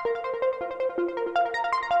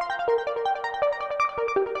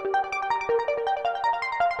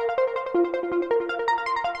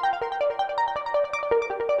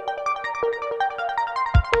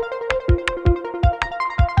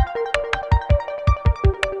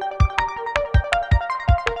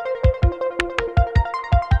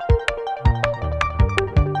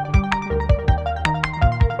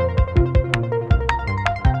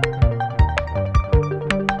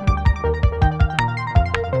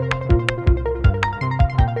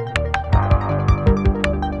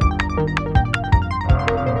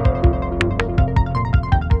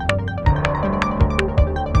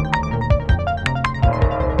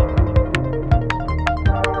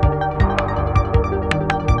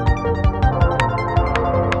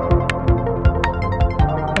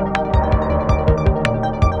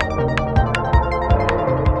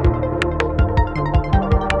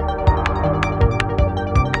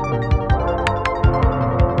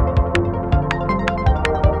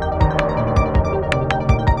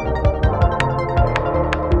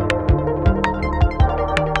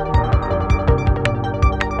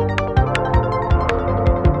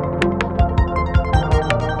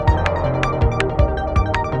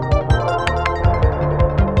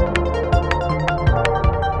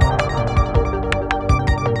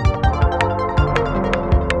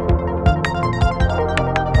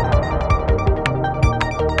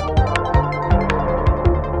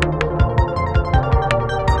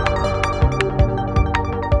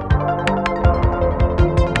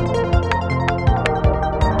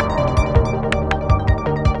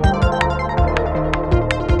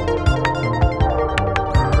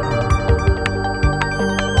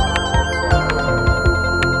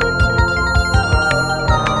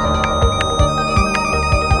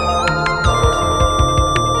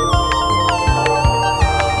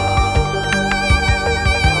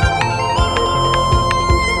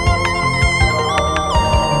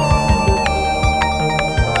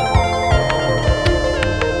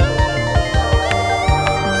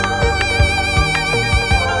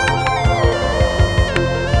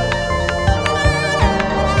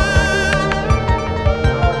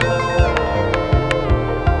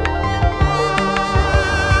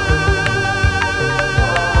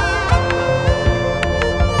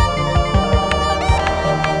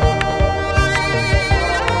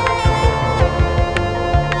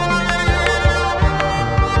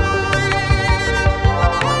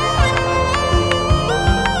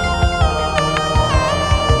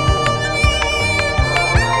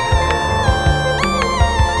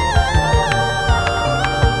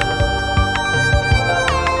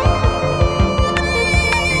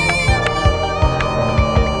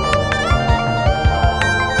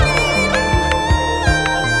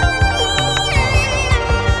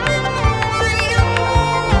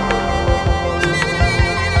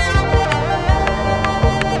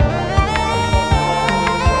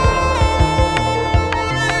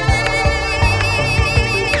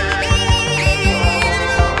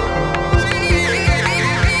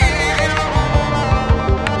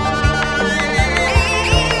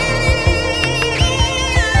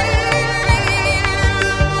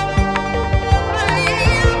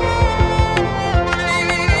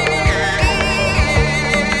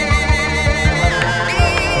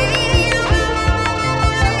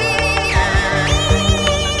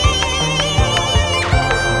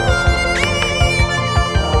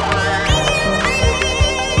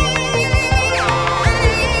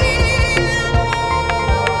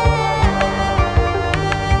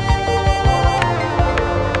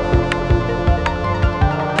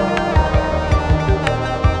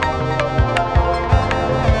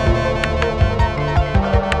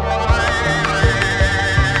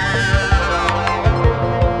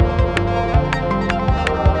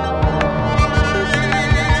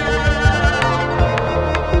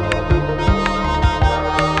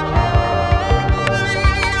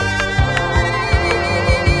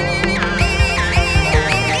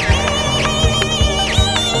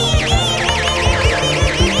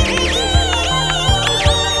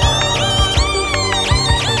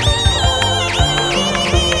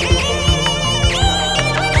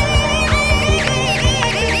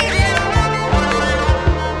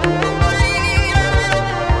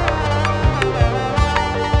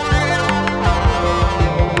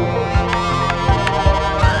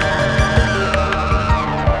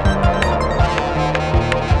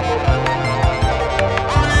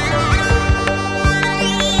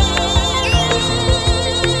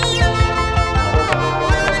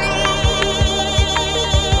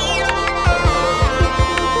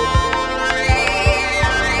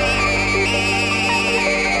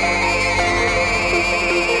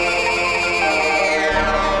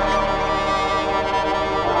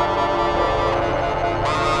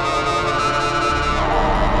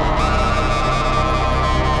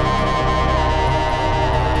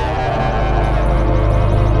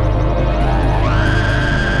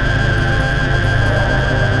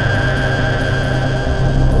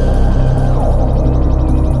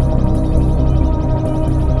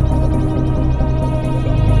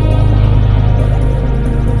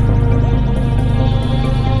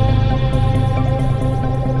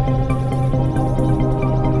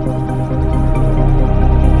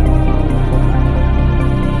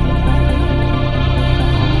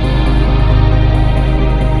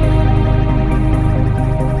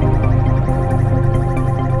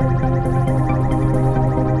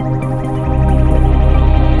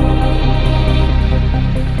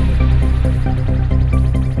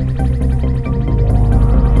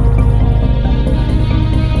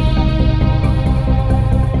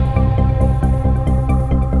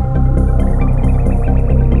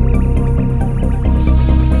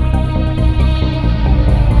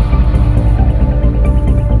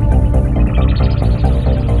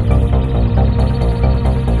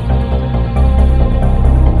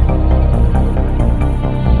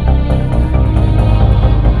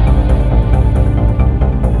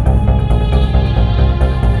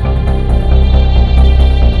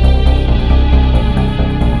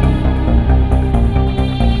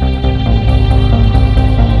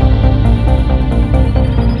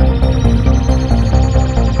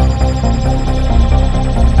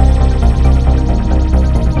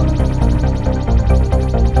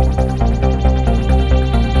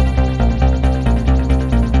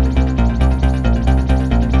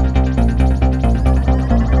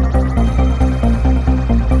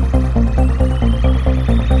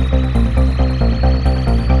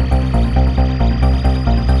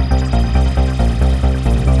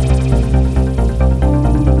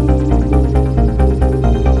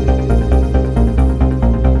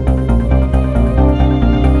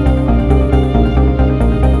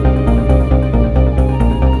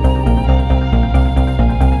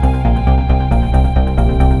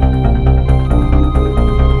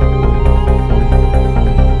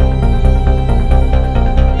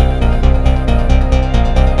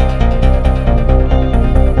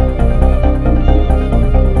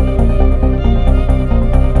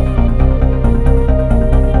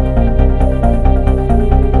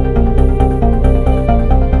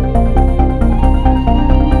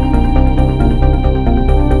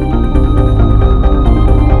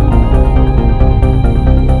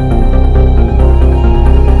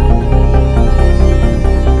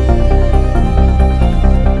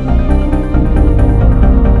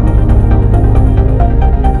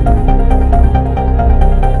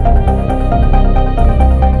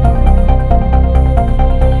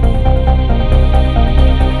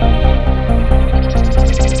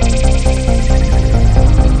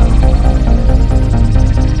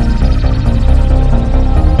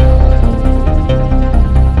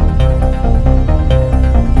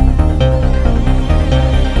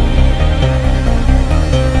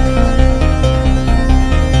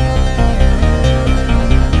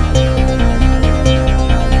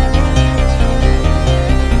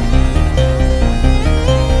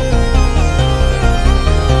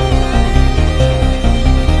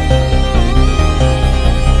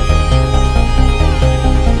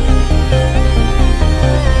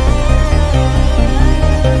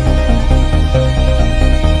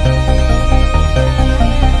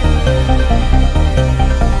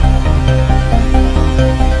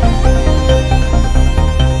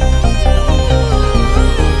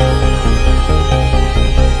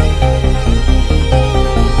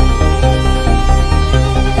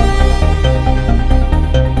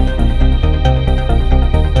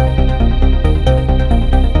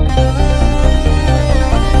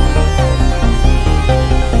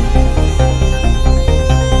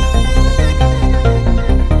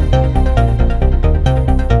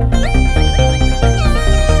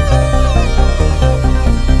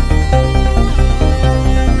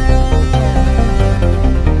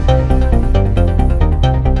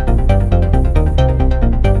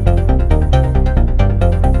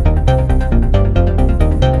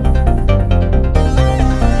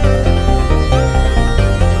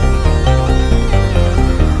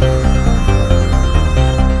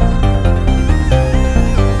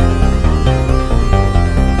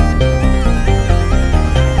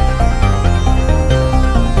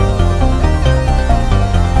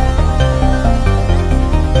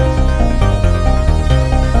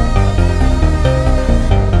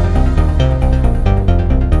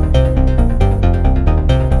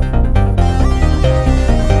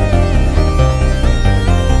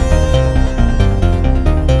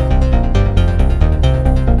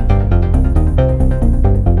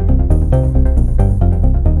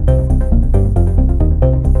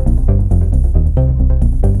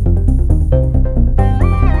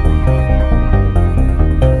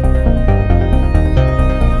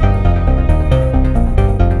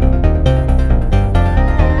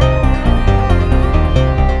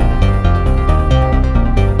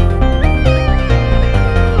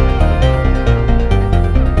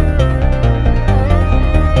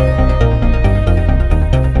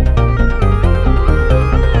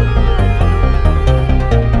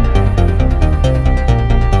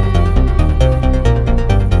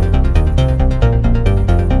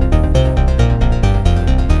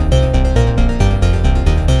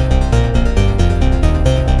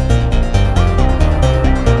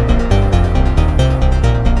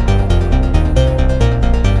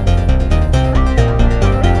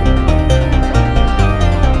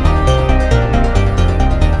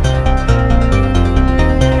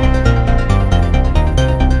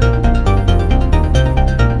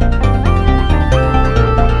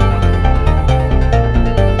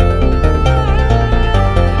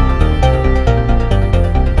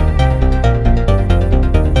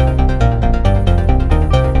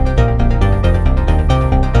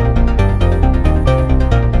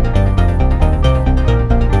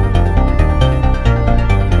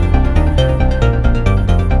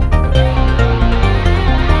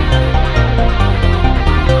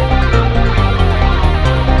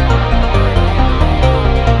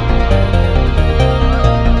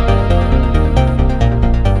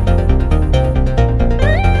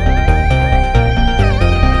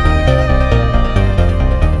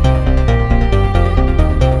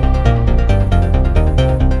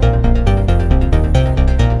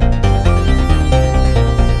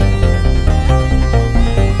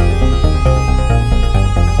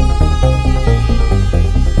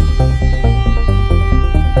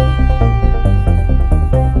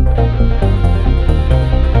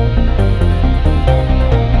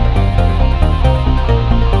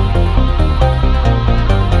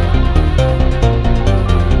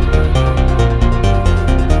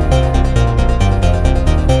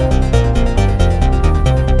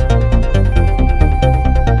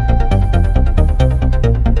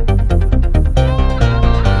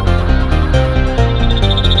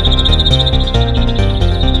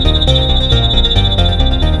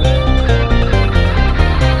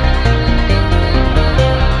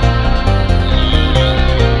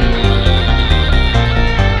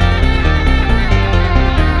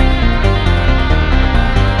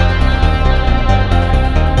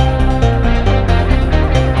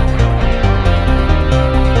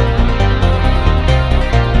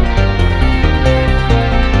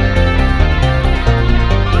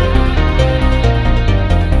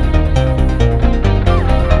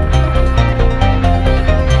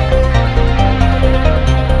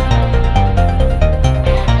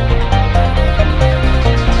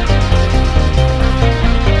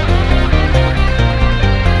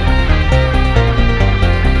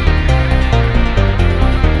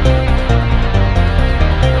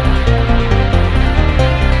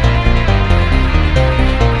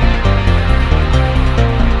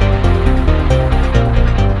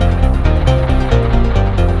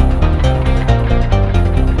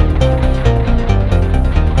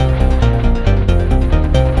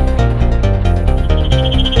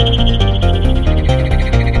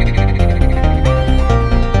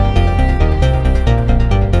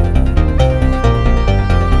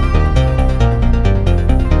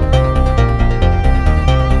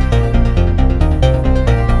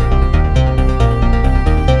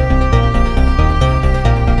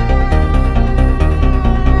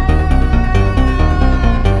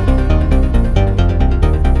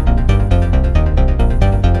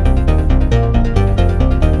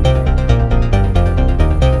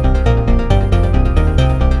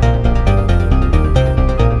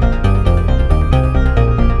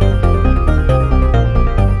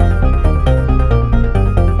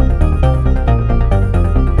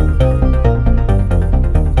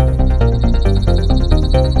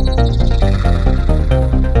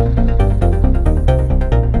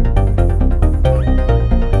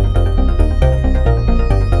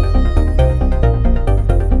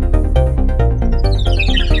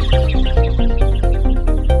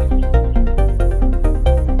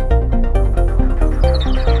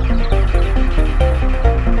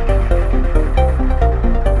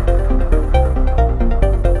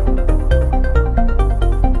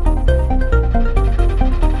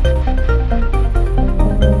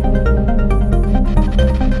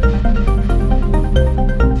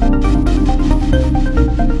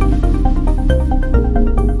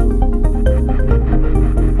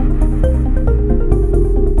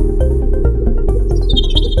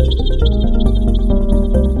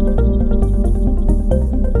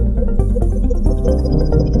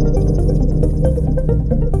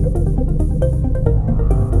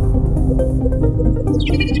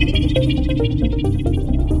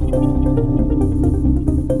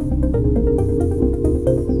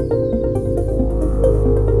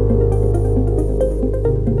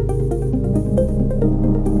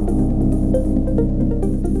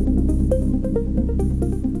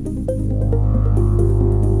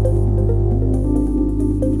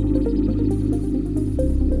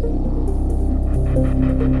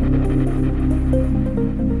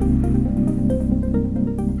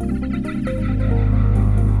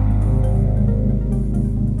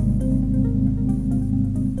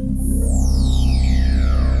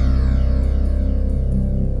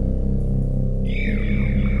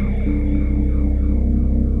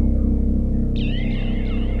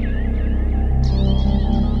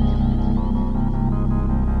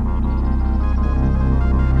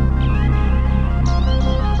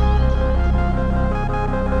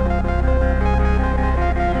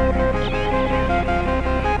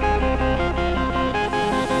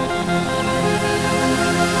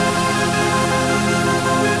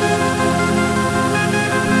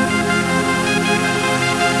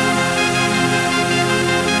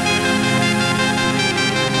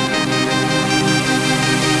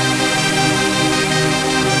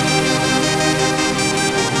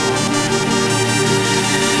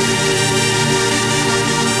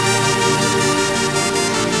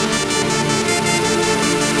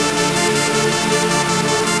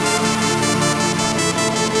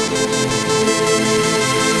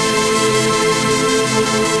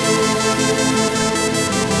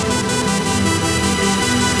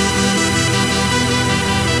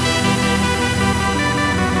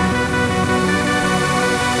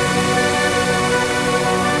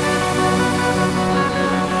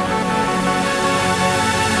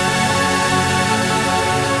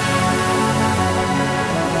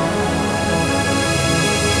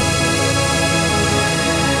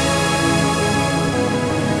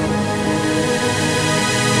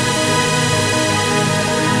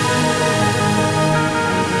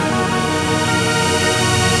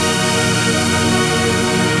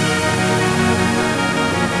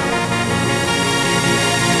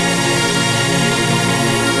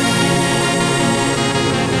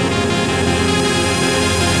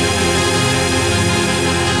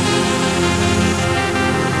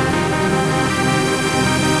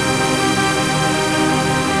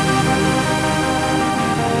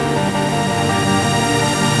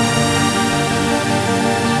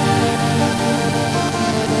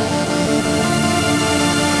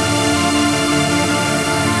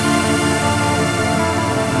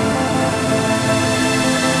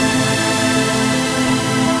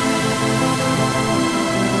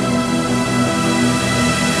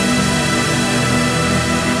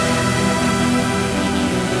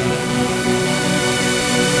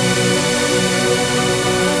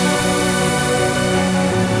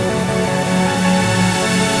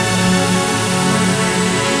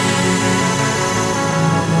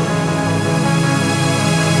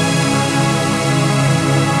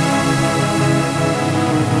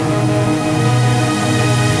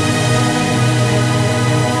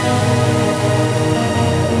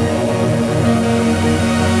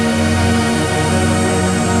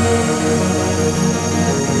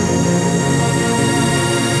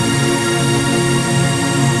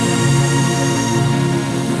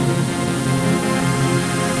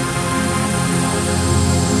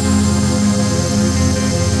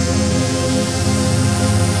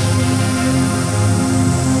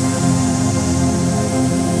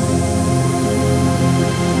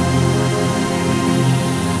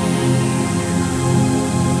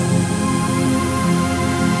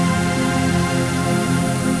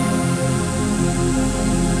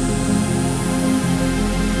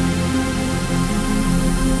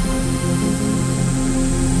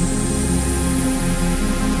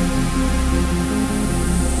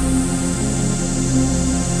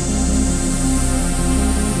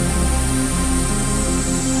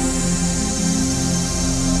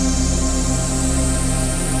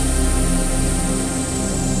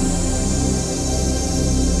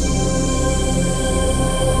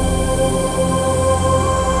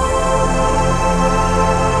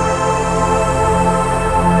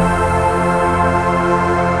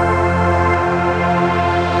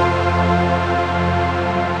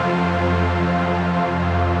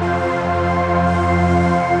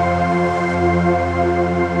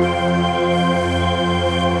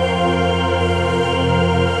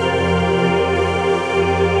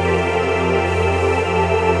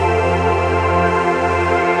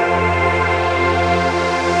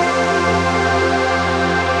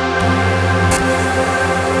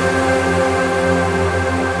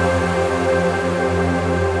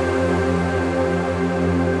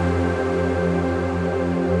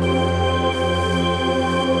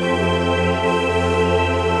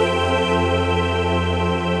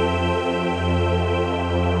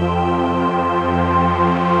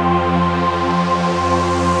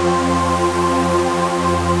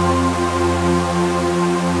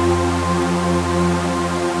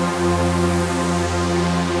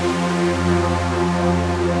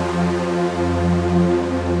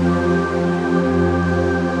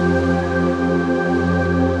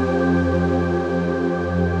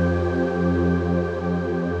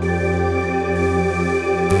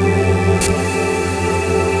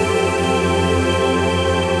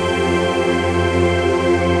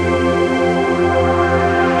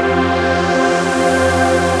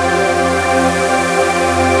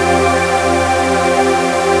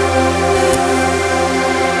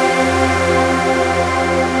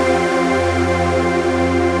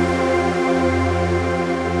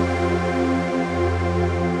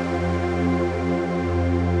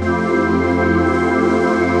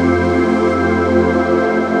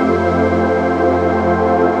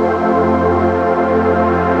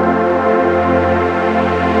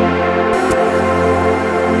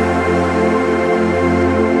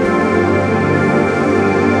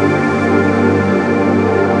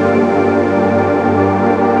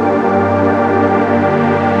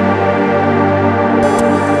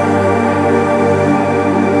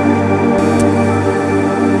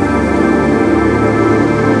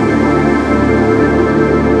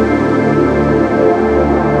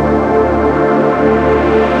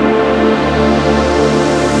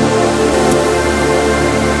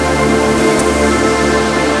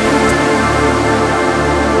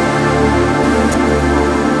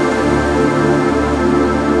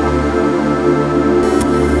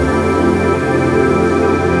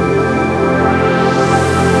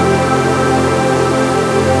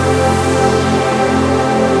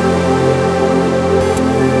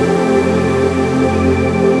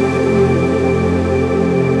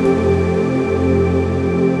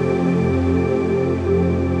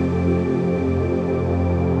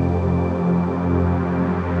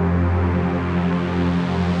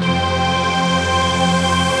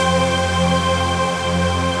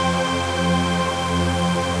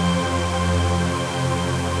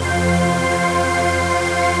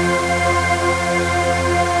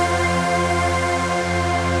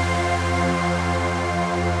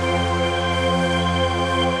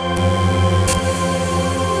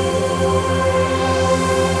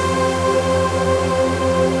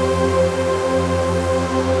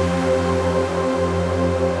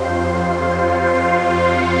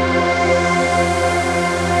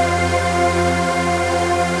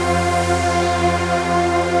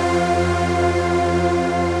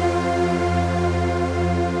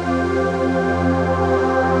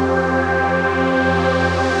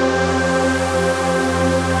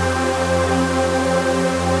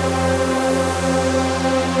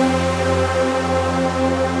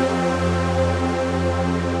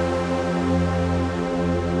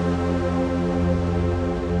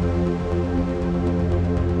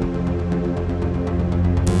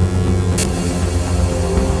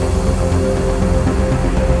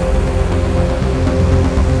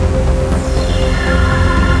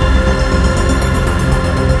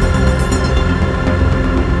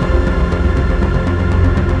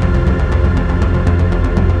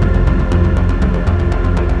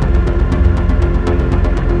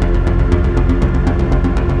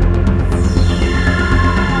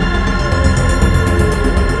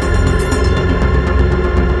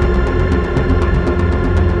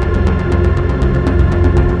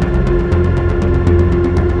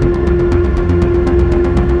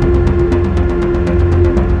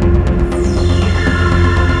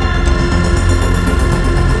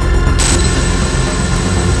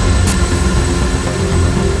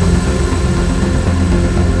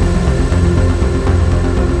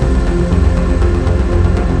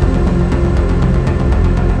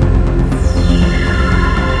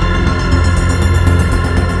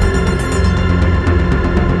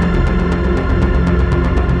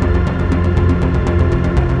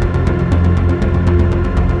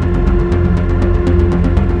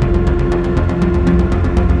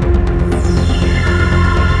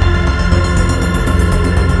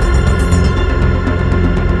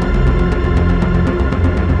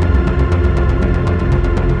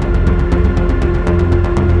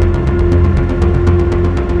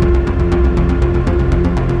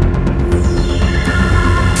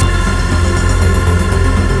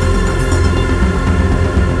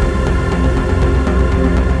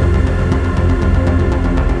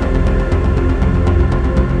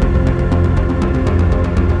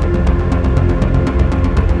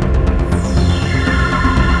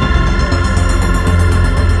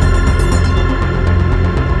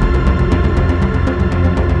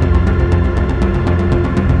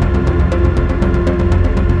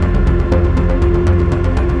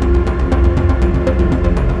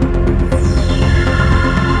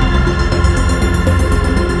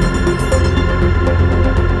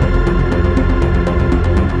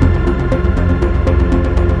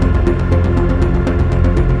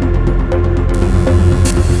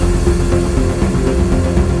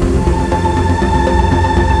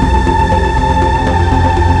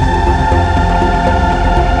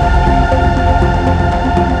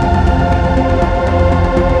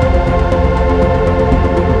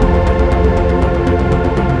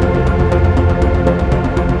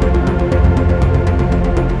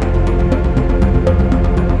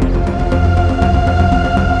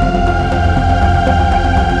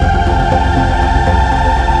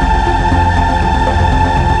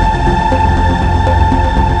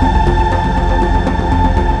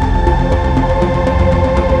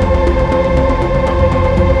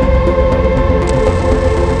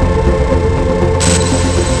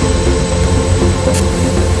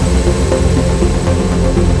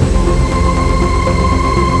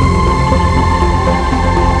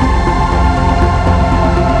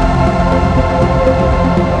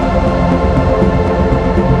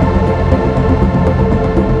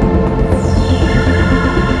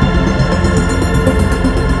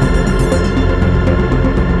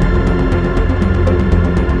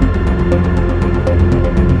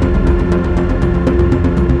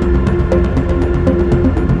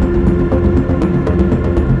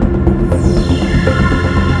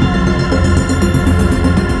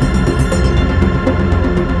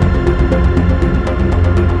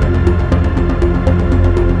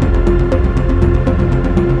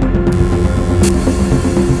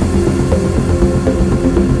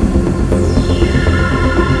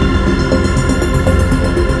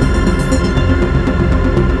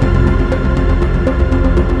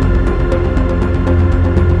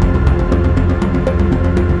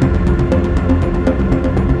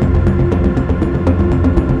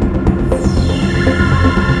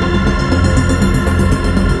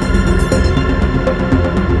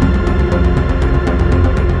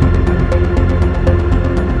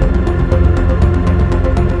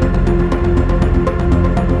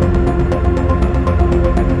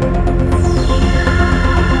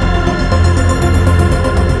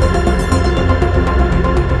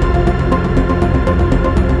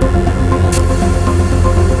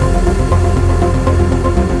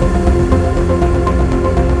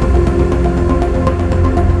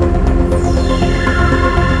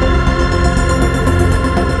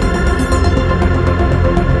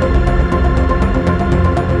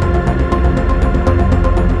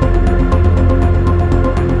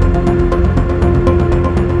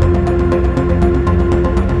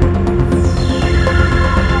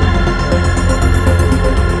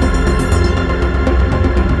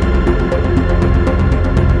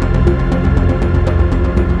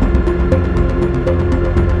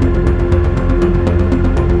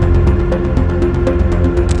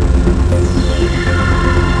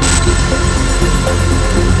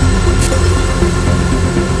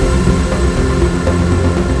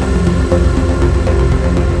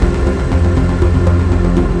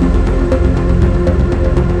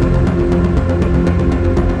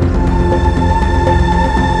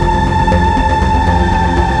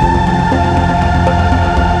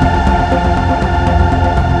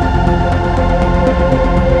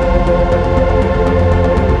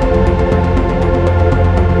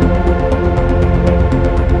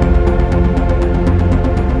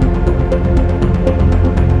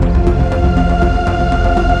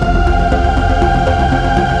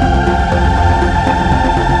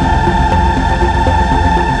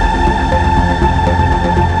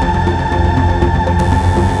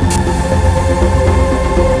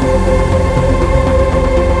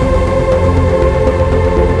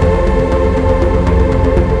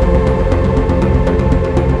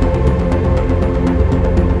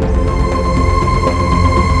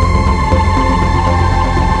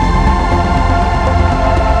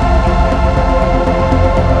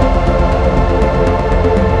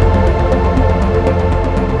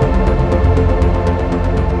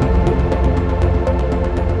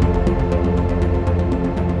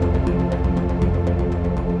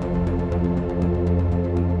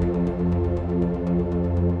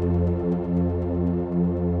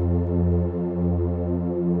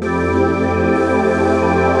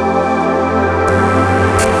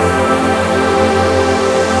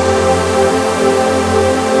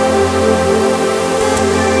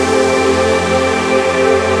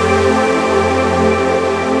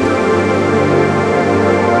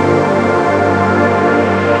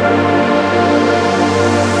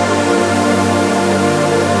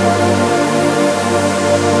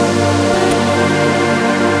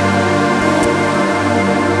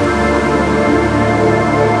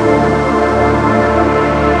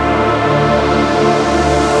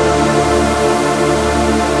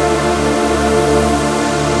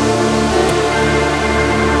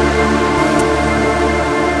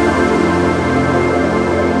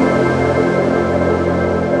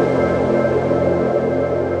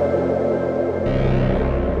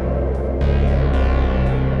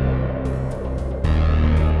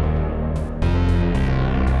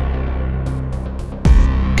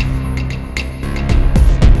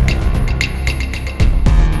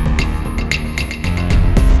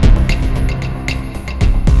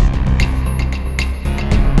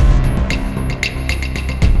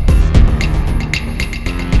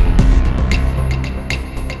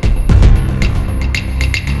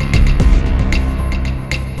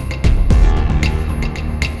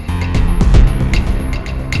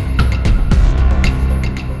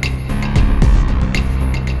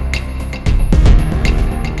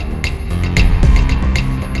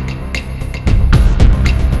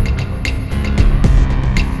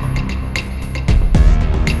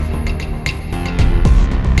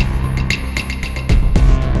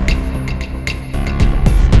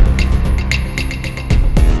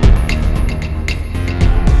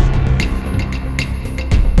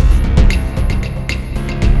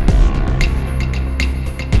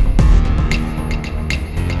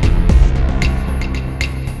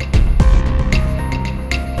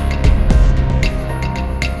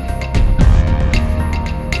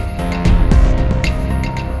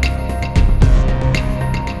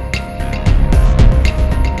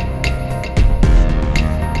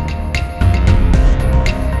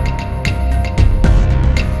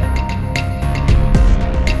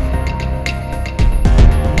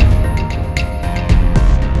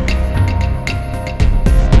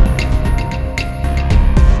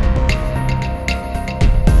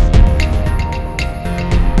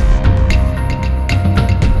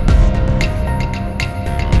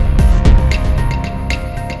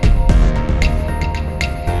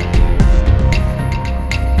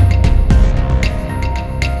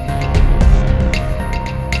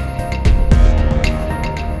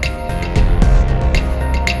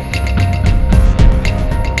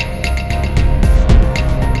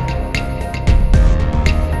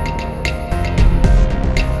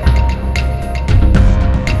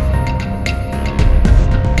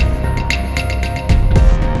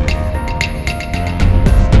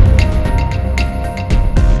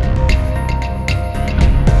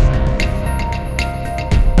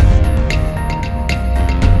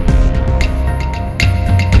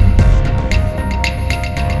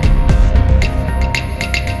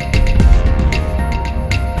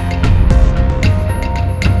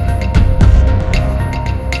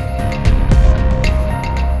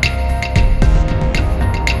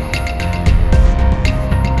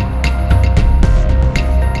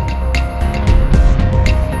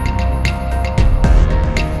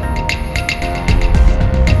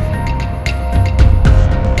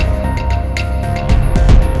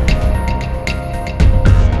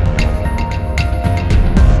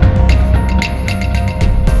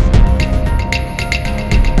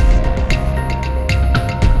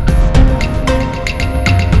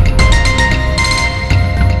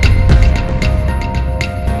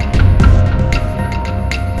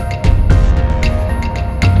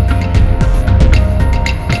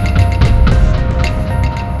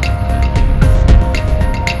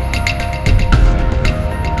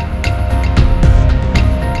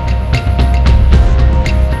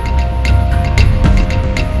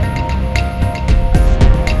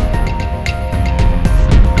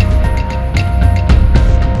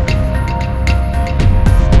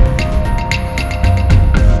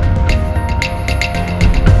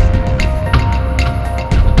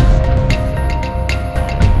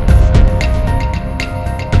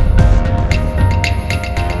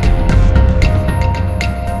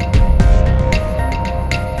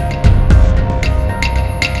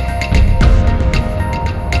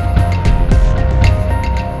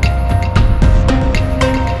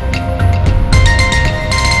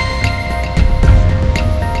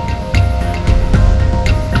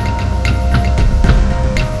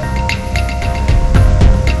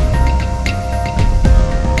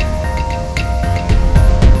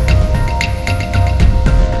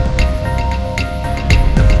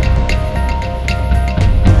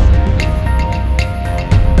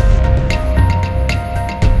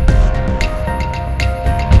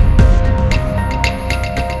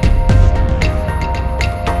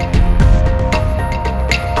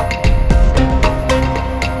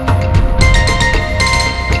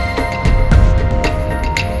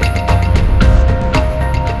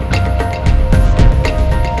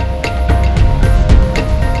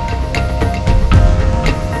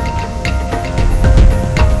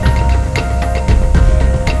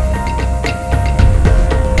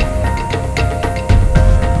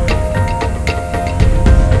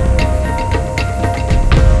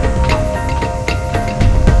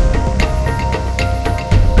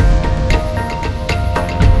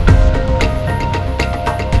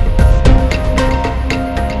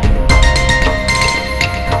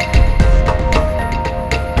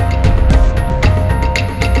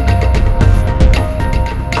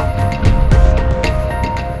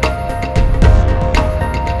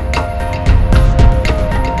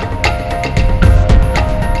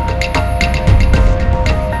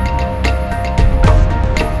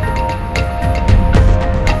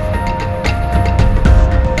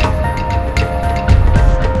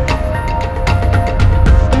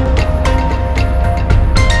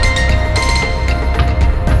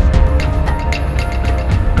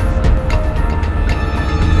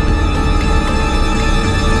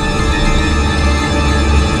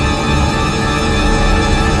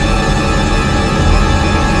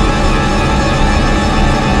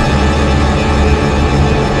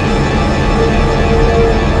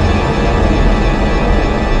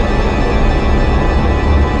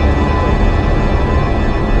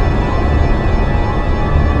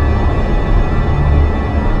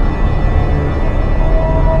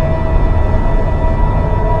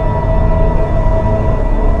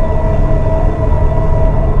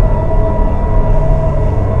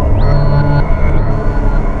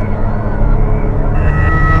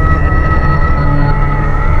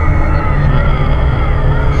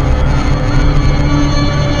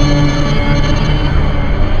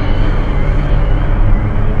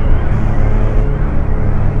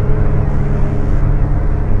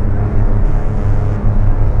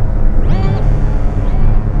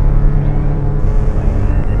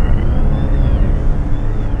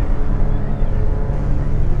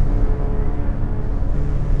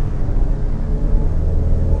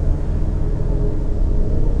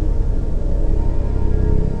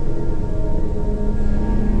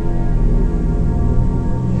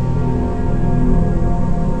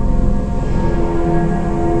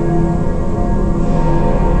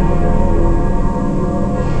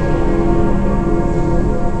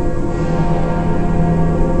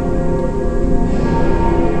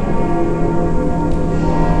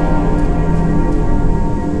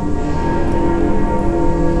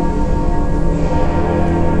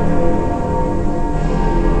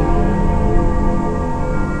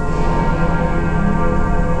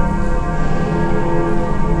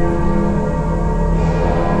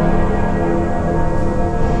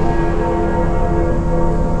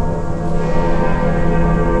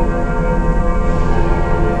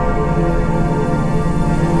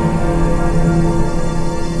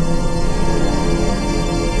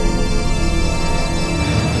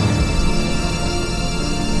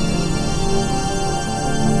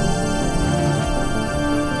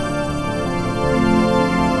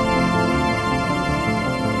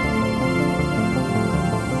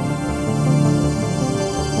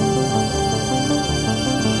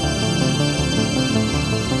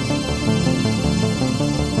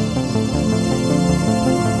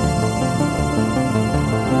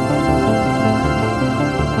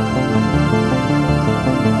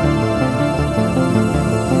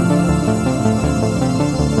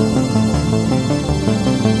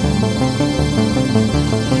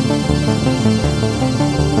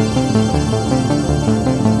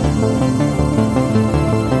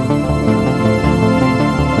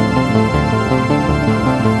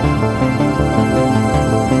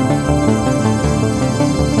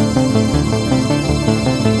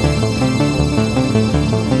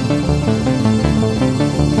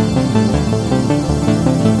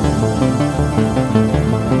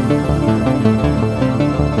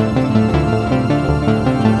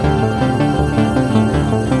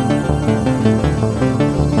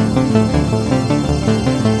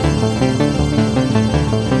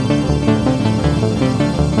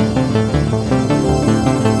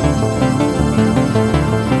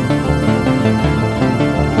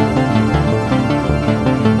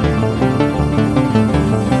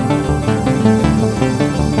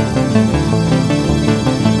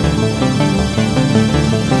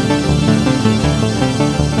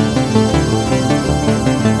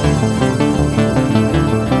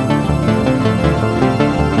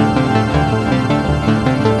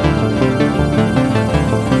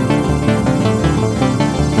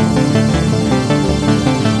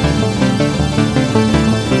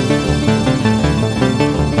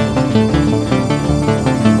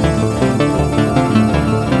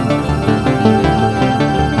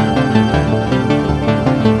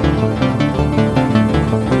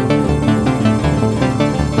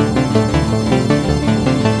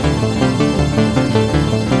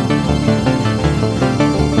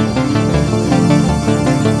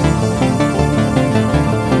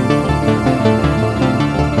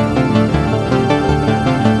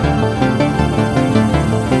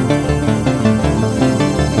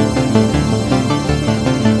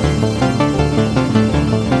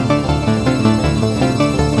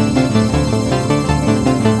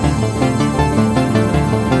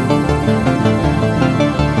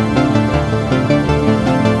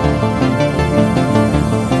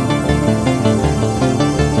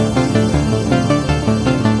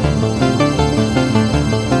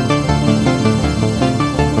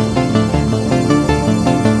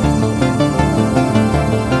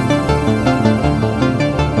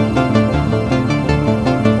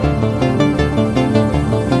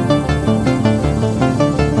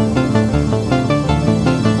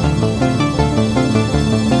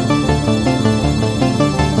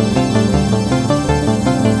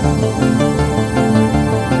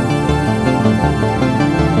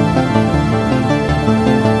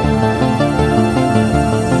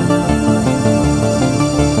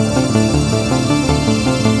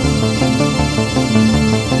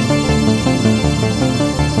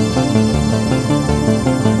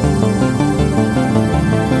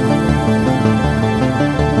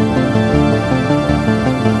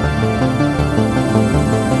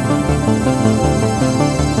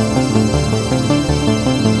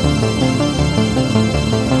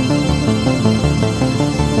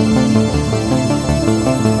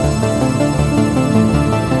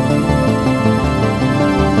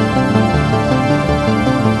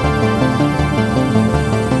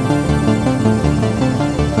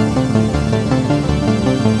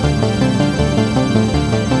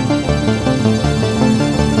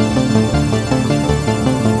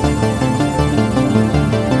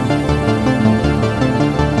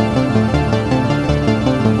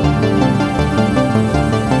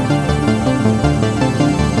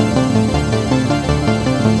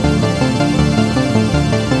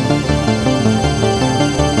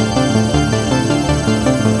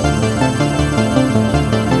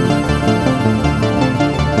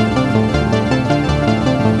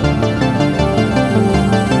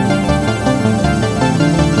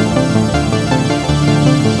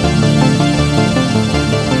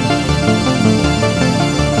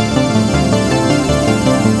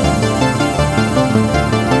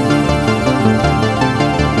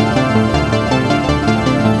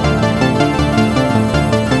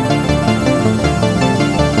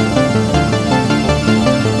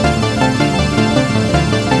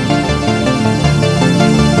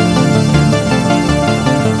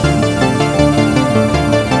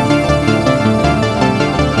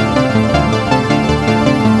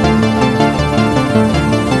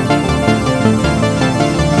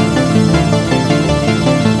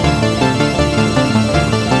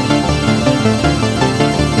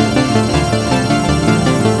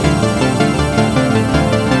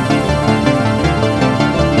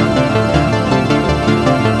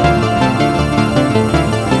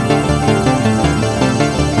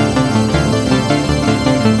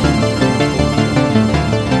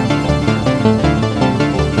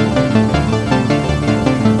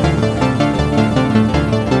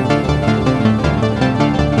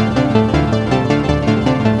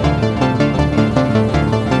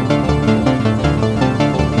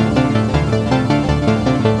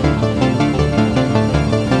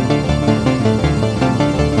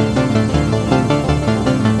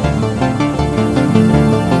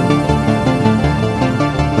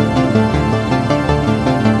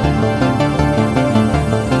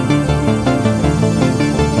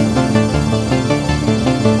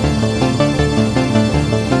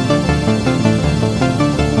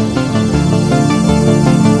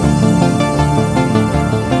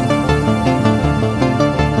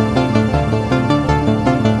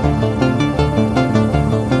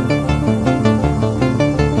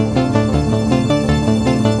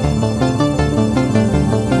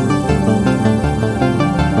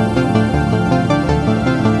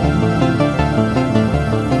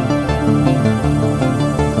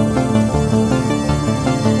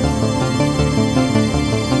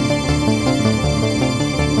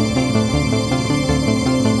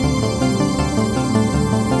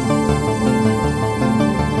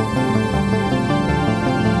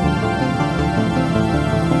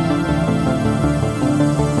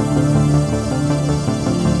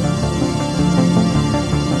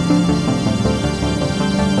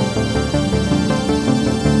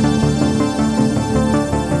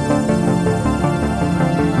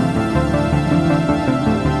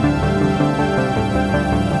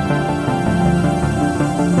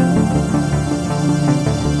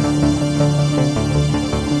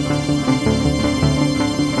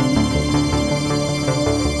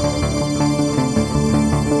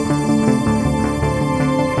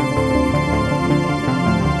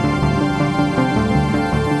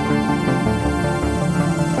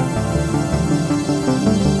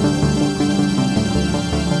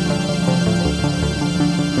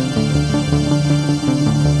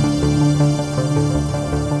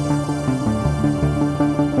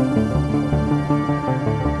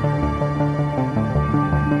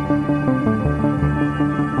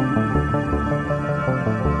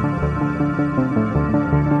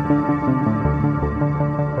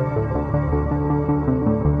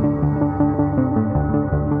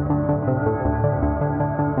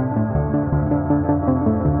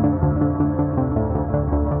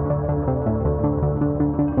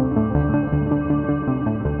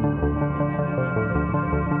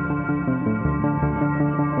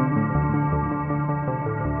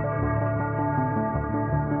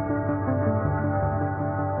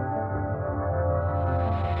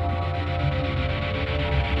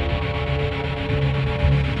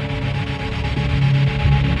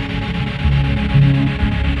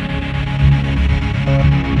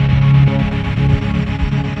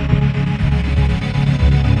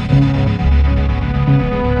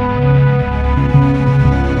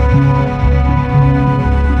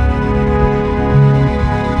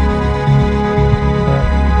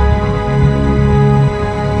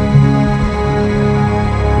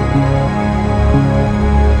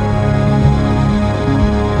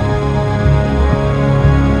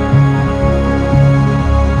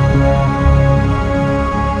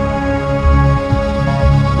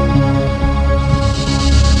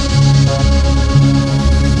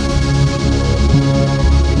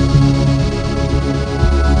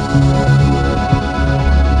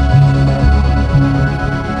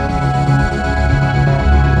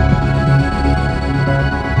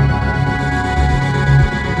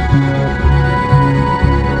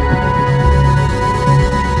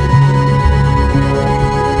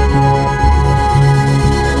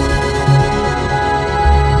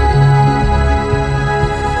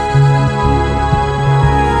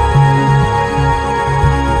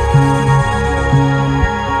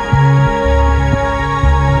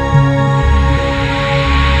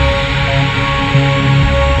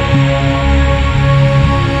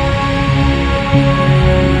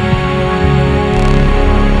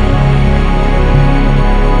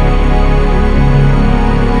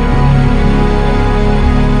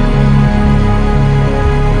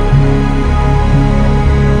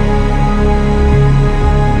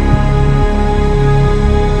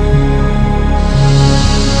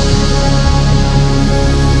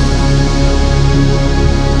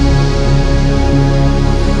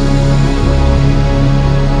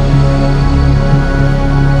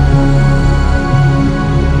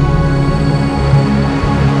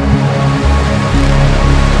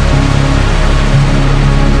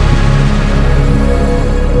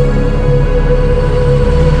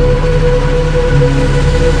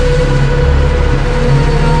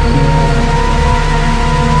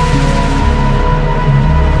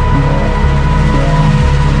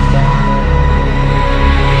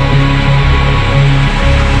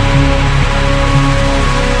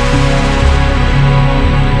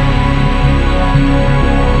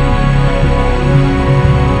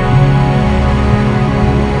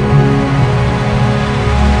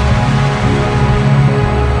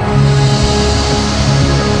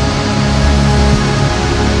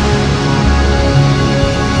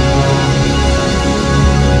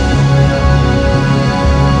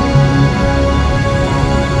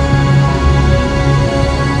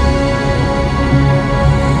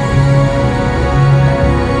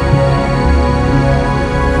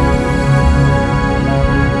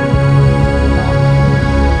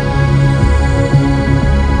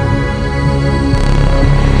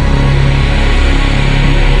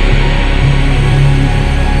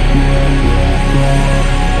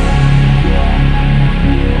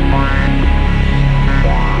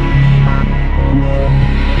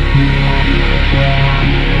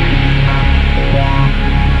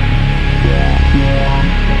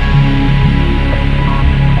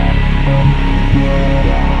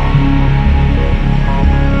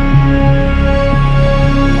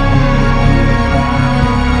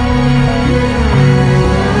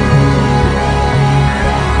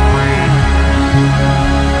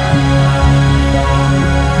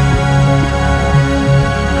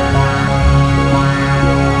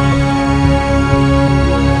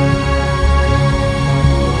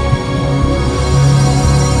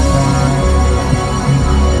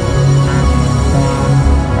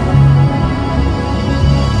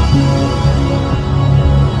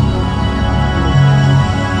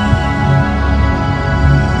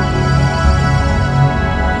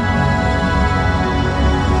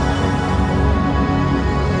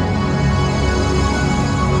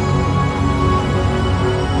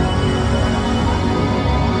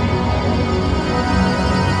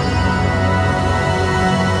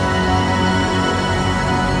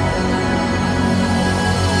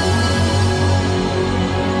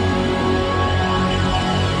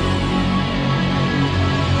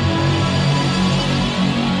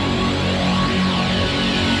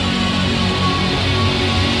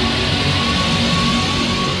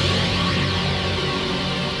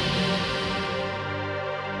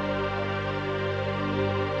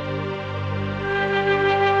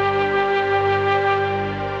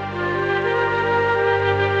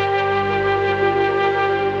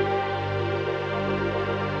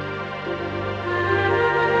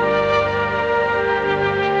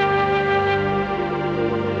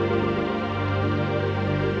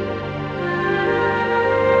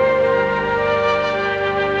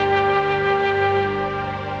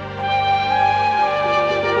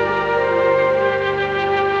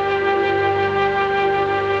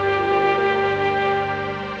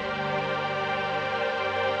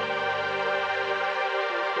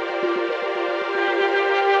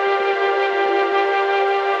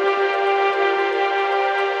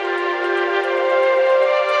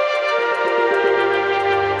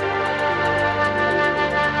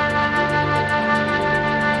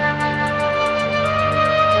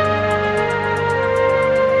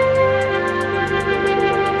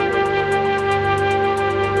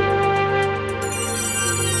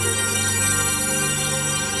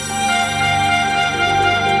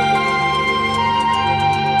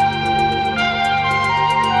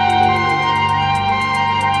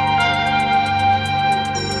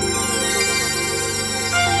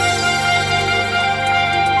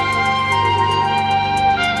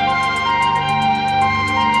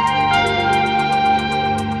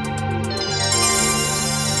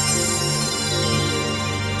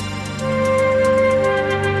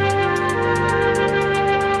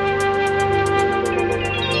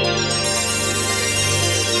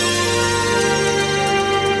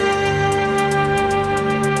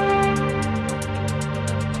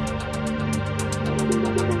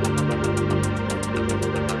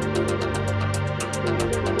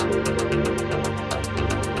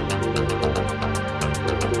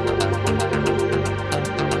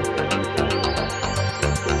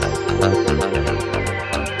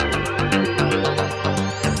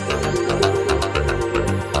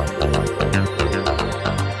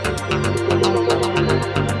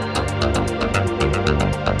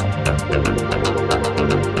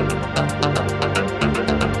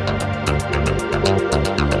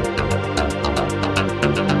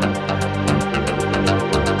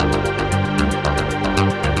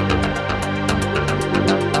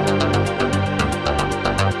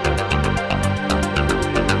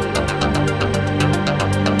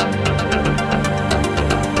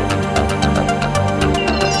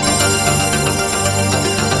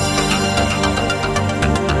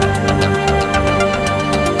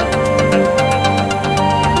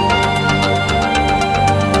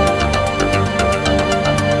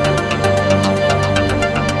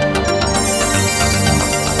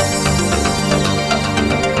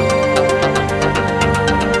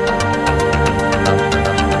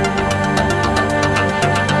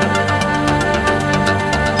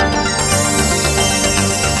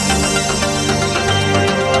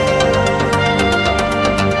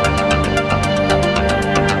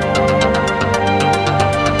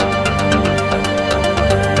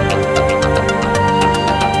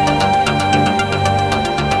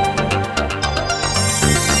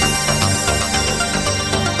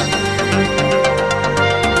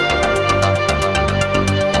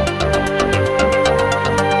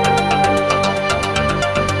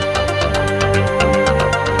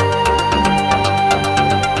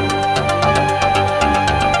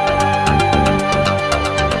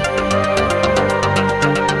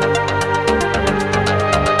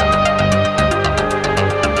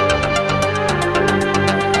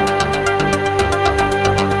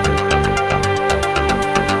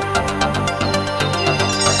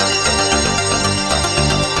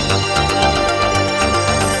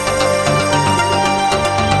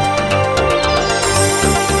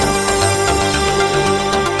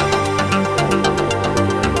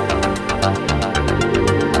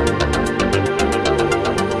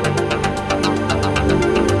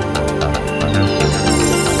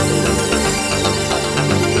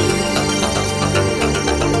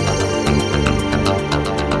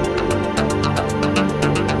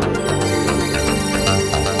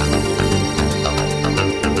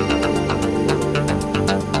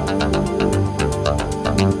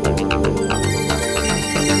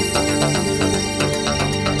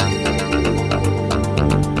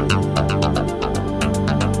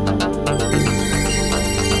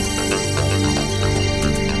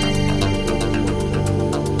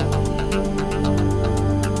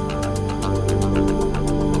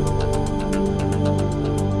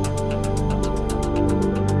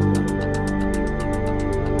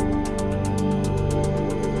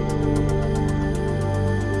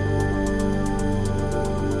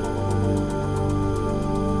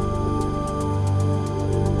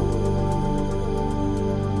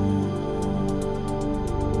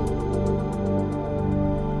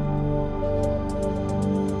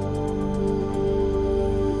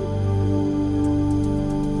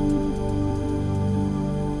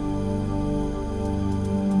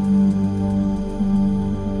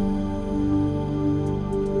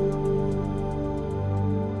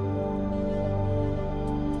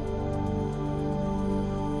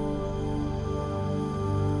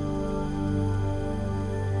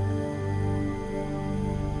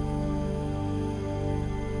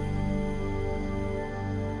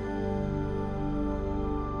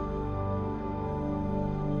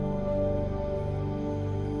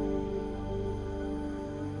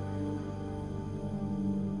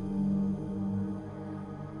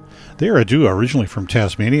 They're a duo originally from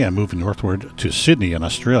Tasmania and moving northward to Sydney in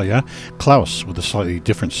Australia. Klaus, with a slightly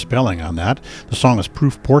different spelling on that. The song is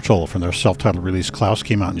Proof Portal from their self-titled release. Klaus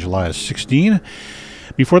came out in July of 16.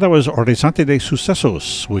 Before that was Horizonte de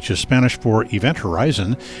Sucesos, which is Spanish for Event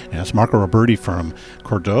Horizon. And it's Marco Roberti from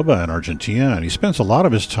Cordoba in Argentina, and he spends a lot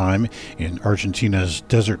of his time in Argentina's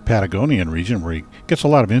desert Patagonian region, where he gets a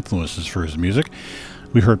lot of influences for his music.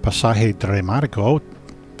 We heard Pasaje Dramático,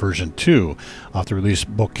 version 2, off the release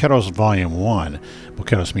Boqueros Volume 1.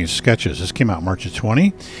 Boqueros means sketches. This came out March of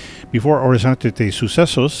 20. Before Horizonte de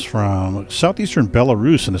Sucesos, from southeastern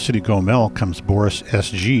Belarus in the city Gomel, comes Boris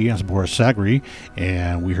S.G., that's Boris Sagri,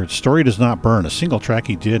 and we heard Story Does Not Burn, a single track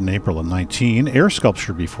he did in April of 19. Air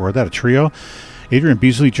Sculpture before that, a trio. Adrian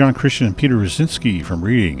Beasley, John Christian, and Peter Ruzynski from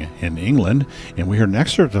Reading in England, and we heard an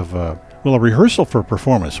excerpt of a rehearsal for a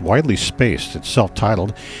performance, widely spaced. It's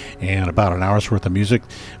self-titled, and about an hour's worth of music.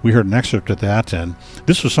 We heard an excerpt of that, and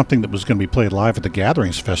this was something that was going to be played live at the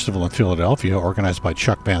Gatherings Festival in Philadelphia, organized by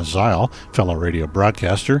Chuck Van Zyl, fellow radio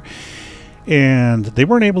broadcaster. And they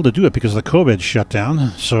weren't able to do it because the COVID shut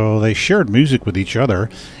down, so they shared music with each other,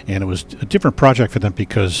 and it was a different project for them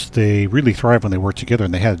because they really thrive when they work together,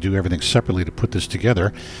 and they had to do everything separately to put this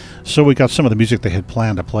together. So we got some of the music they had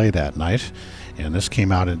planned to play that night, and this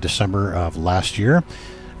came out in December of last year.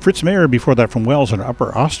 Fritz Mayer, before that, from Wels in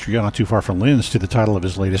Upper Austria, not too far from Linz, to the title of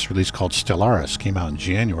his latest release called Stellaris, came out in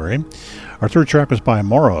January. Our third track was by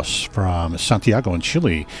Moros from Santiago in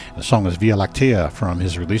Chile. The song was Via Lactea from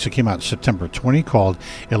his release. It came out in September 20, called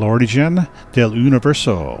El Origen del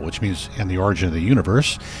Universo, which means "and the origin of the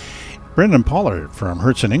universe." Brendan Pollard from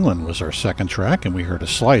Hertz in England was our second track, and we heard a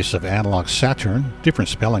slice of Analog Saturn, different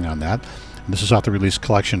spelling on that. This is off the release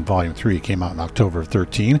Collection Volume 3. It came out in October of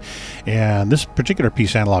 13. And this particular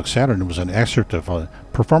piece, Analog Saturn, was an excerpt of a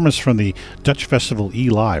performance from the Dutch Festival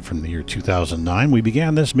E-Live from the year 2009. We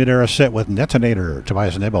began this mid-era set with Detonator,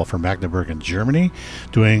 Tobias Nebel from Magdeburg in Germany,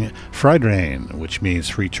 doing Freidrehen, which means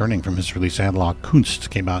free turning, from his release Analog Kunst.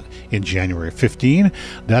 Came out in January 15.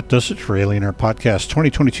 That does it for Alien Air Podcast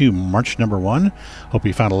 2022, March number 1. Hope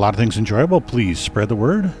you found a lot of things enjoyable. Please spread the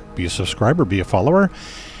word. Be a subscriber. Be a follower.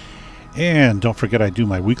 And don't forget, I do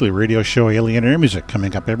my weekly radio show, Alien Air Music,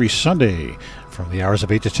 coming up every Sunday from the hours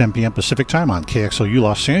of 8 to 10 p.m. Pacific Time on KXLU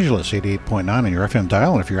Los Angeles, 88.9 on your FM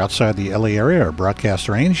dial. And if you're outside the LA area or broadcast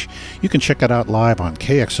range, you can check it out live on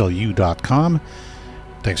KXLU.com.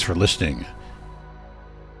 Thanks for listening.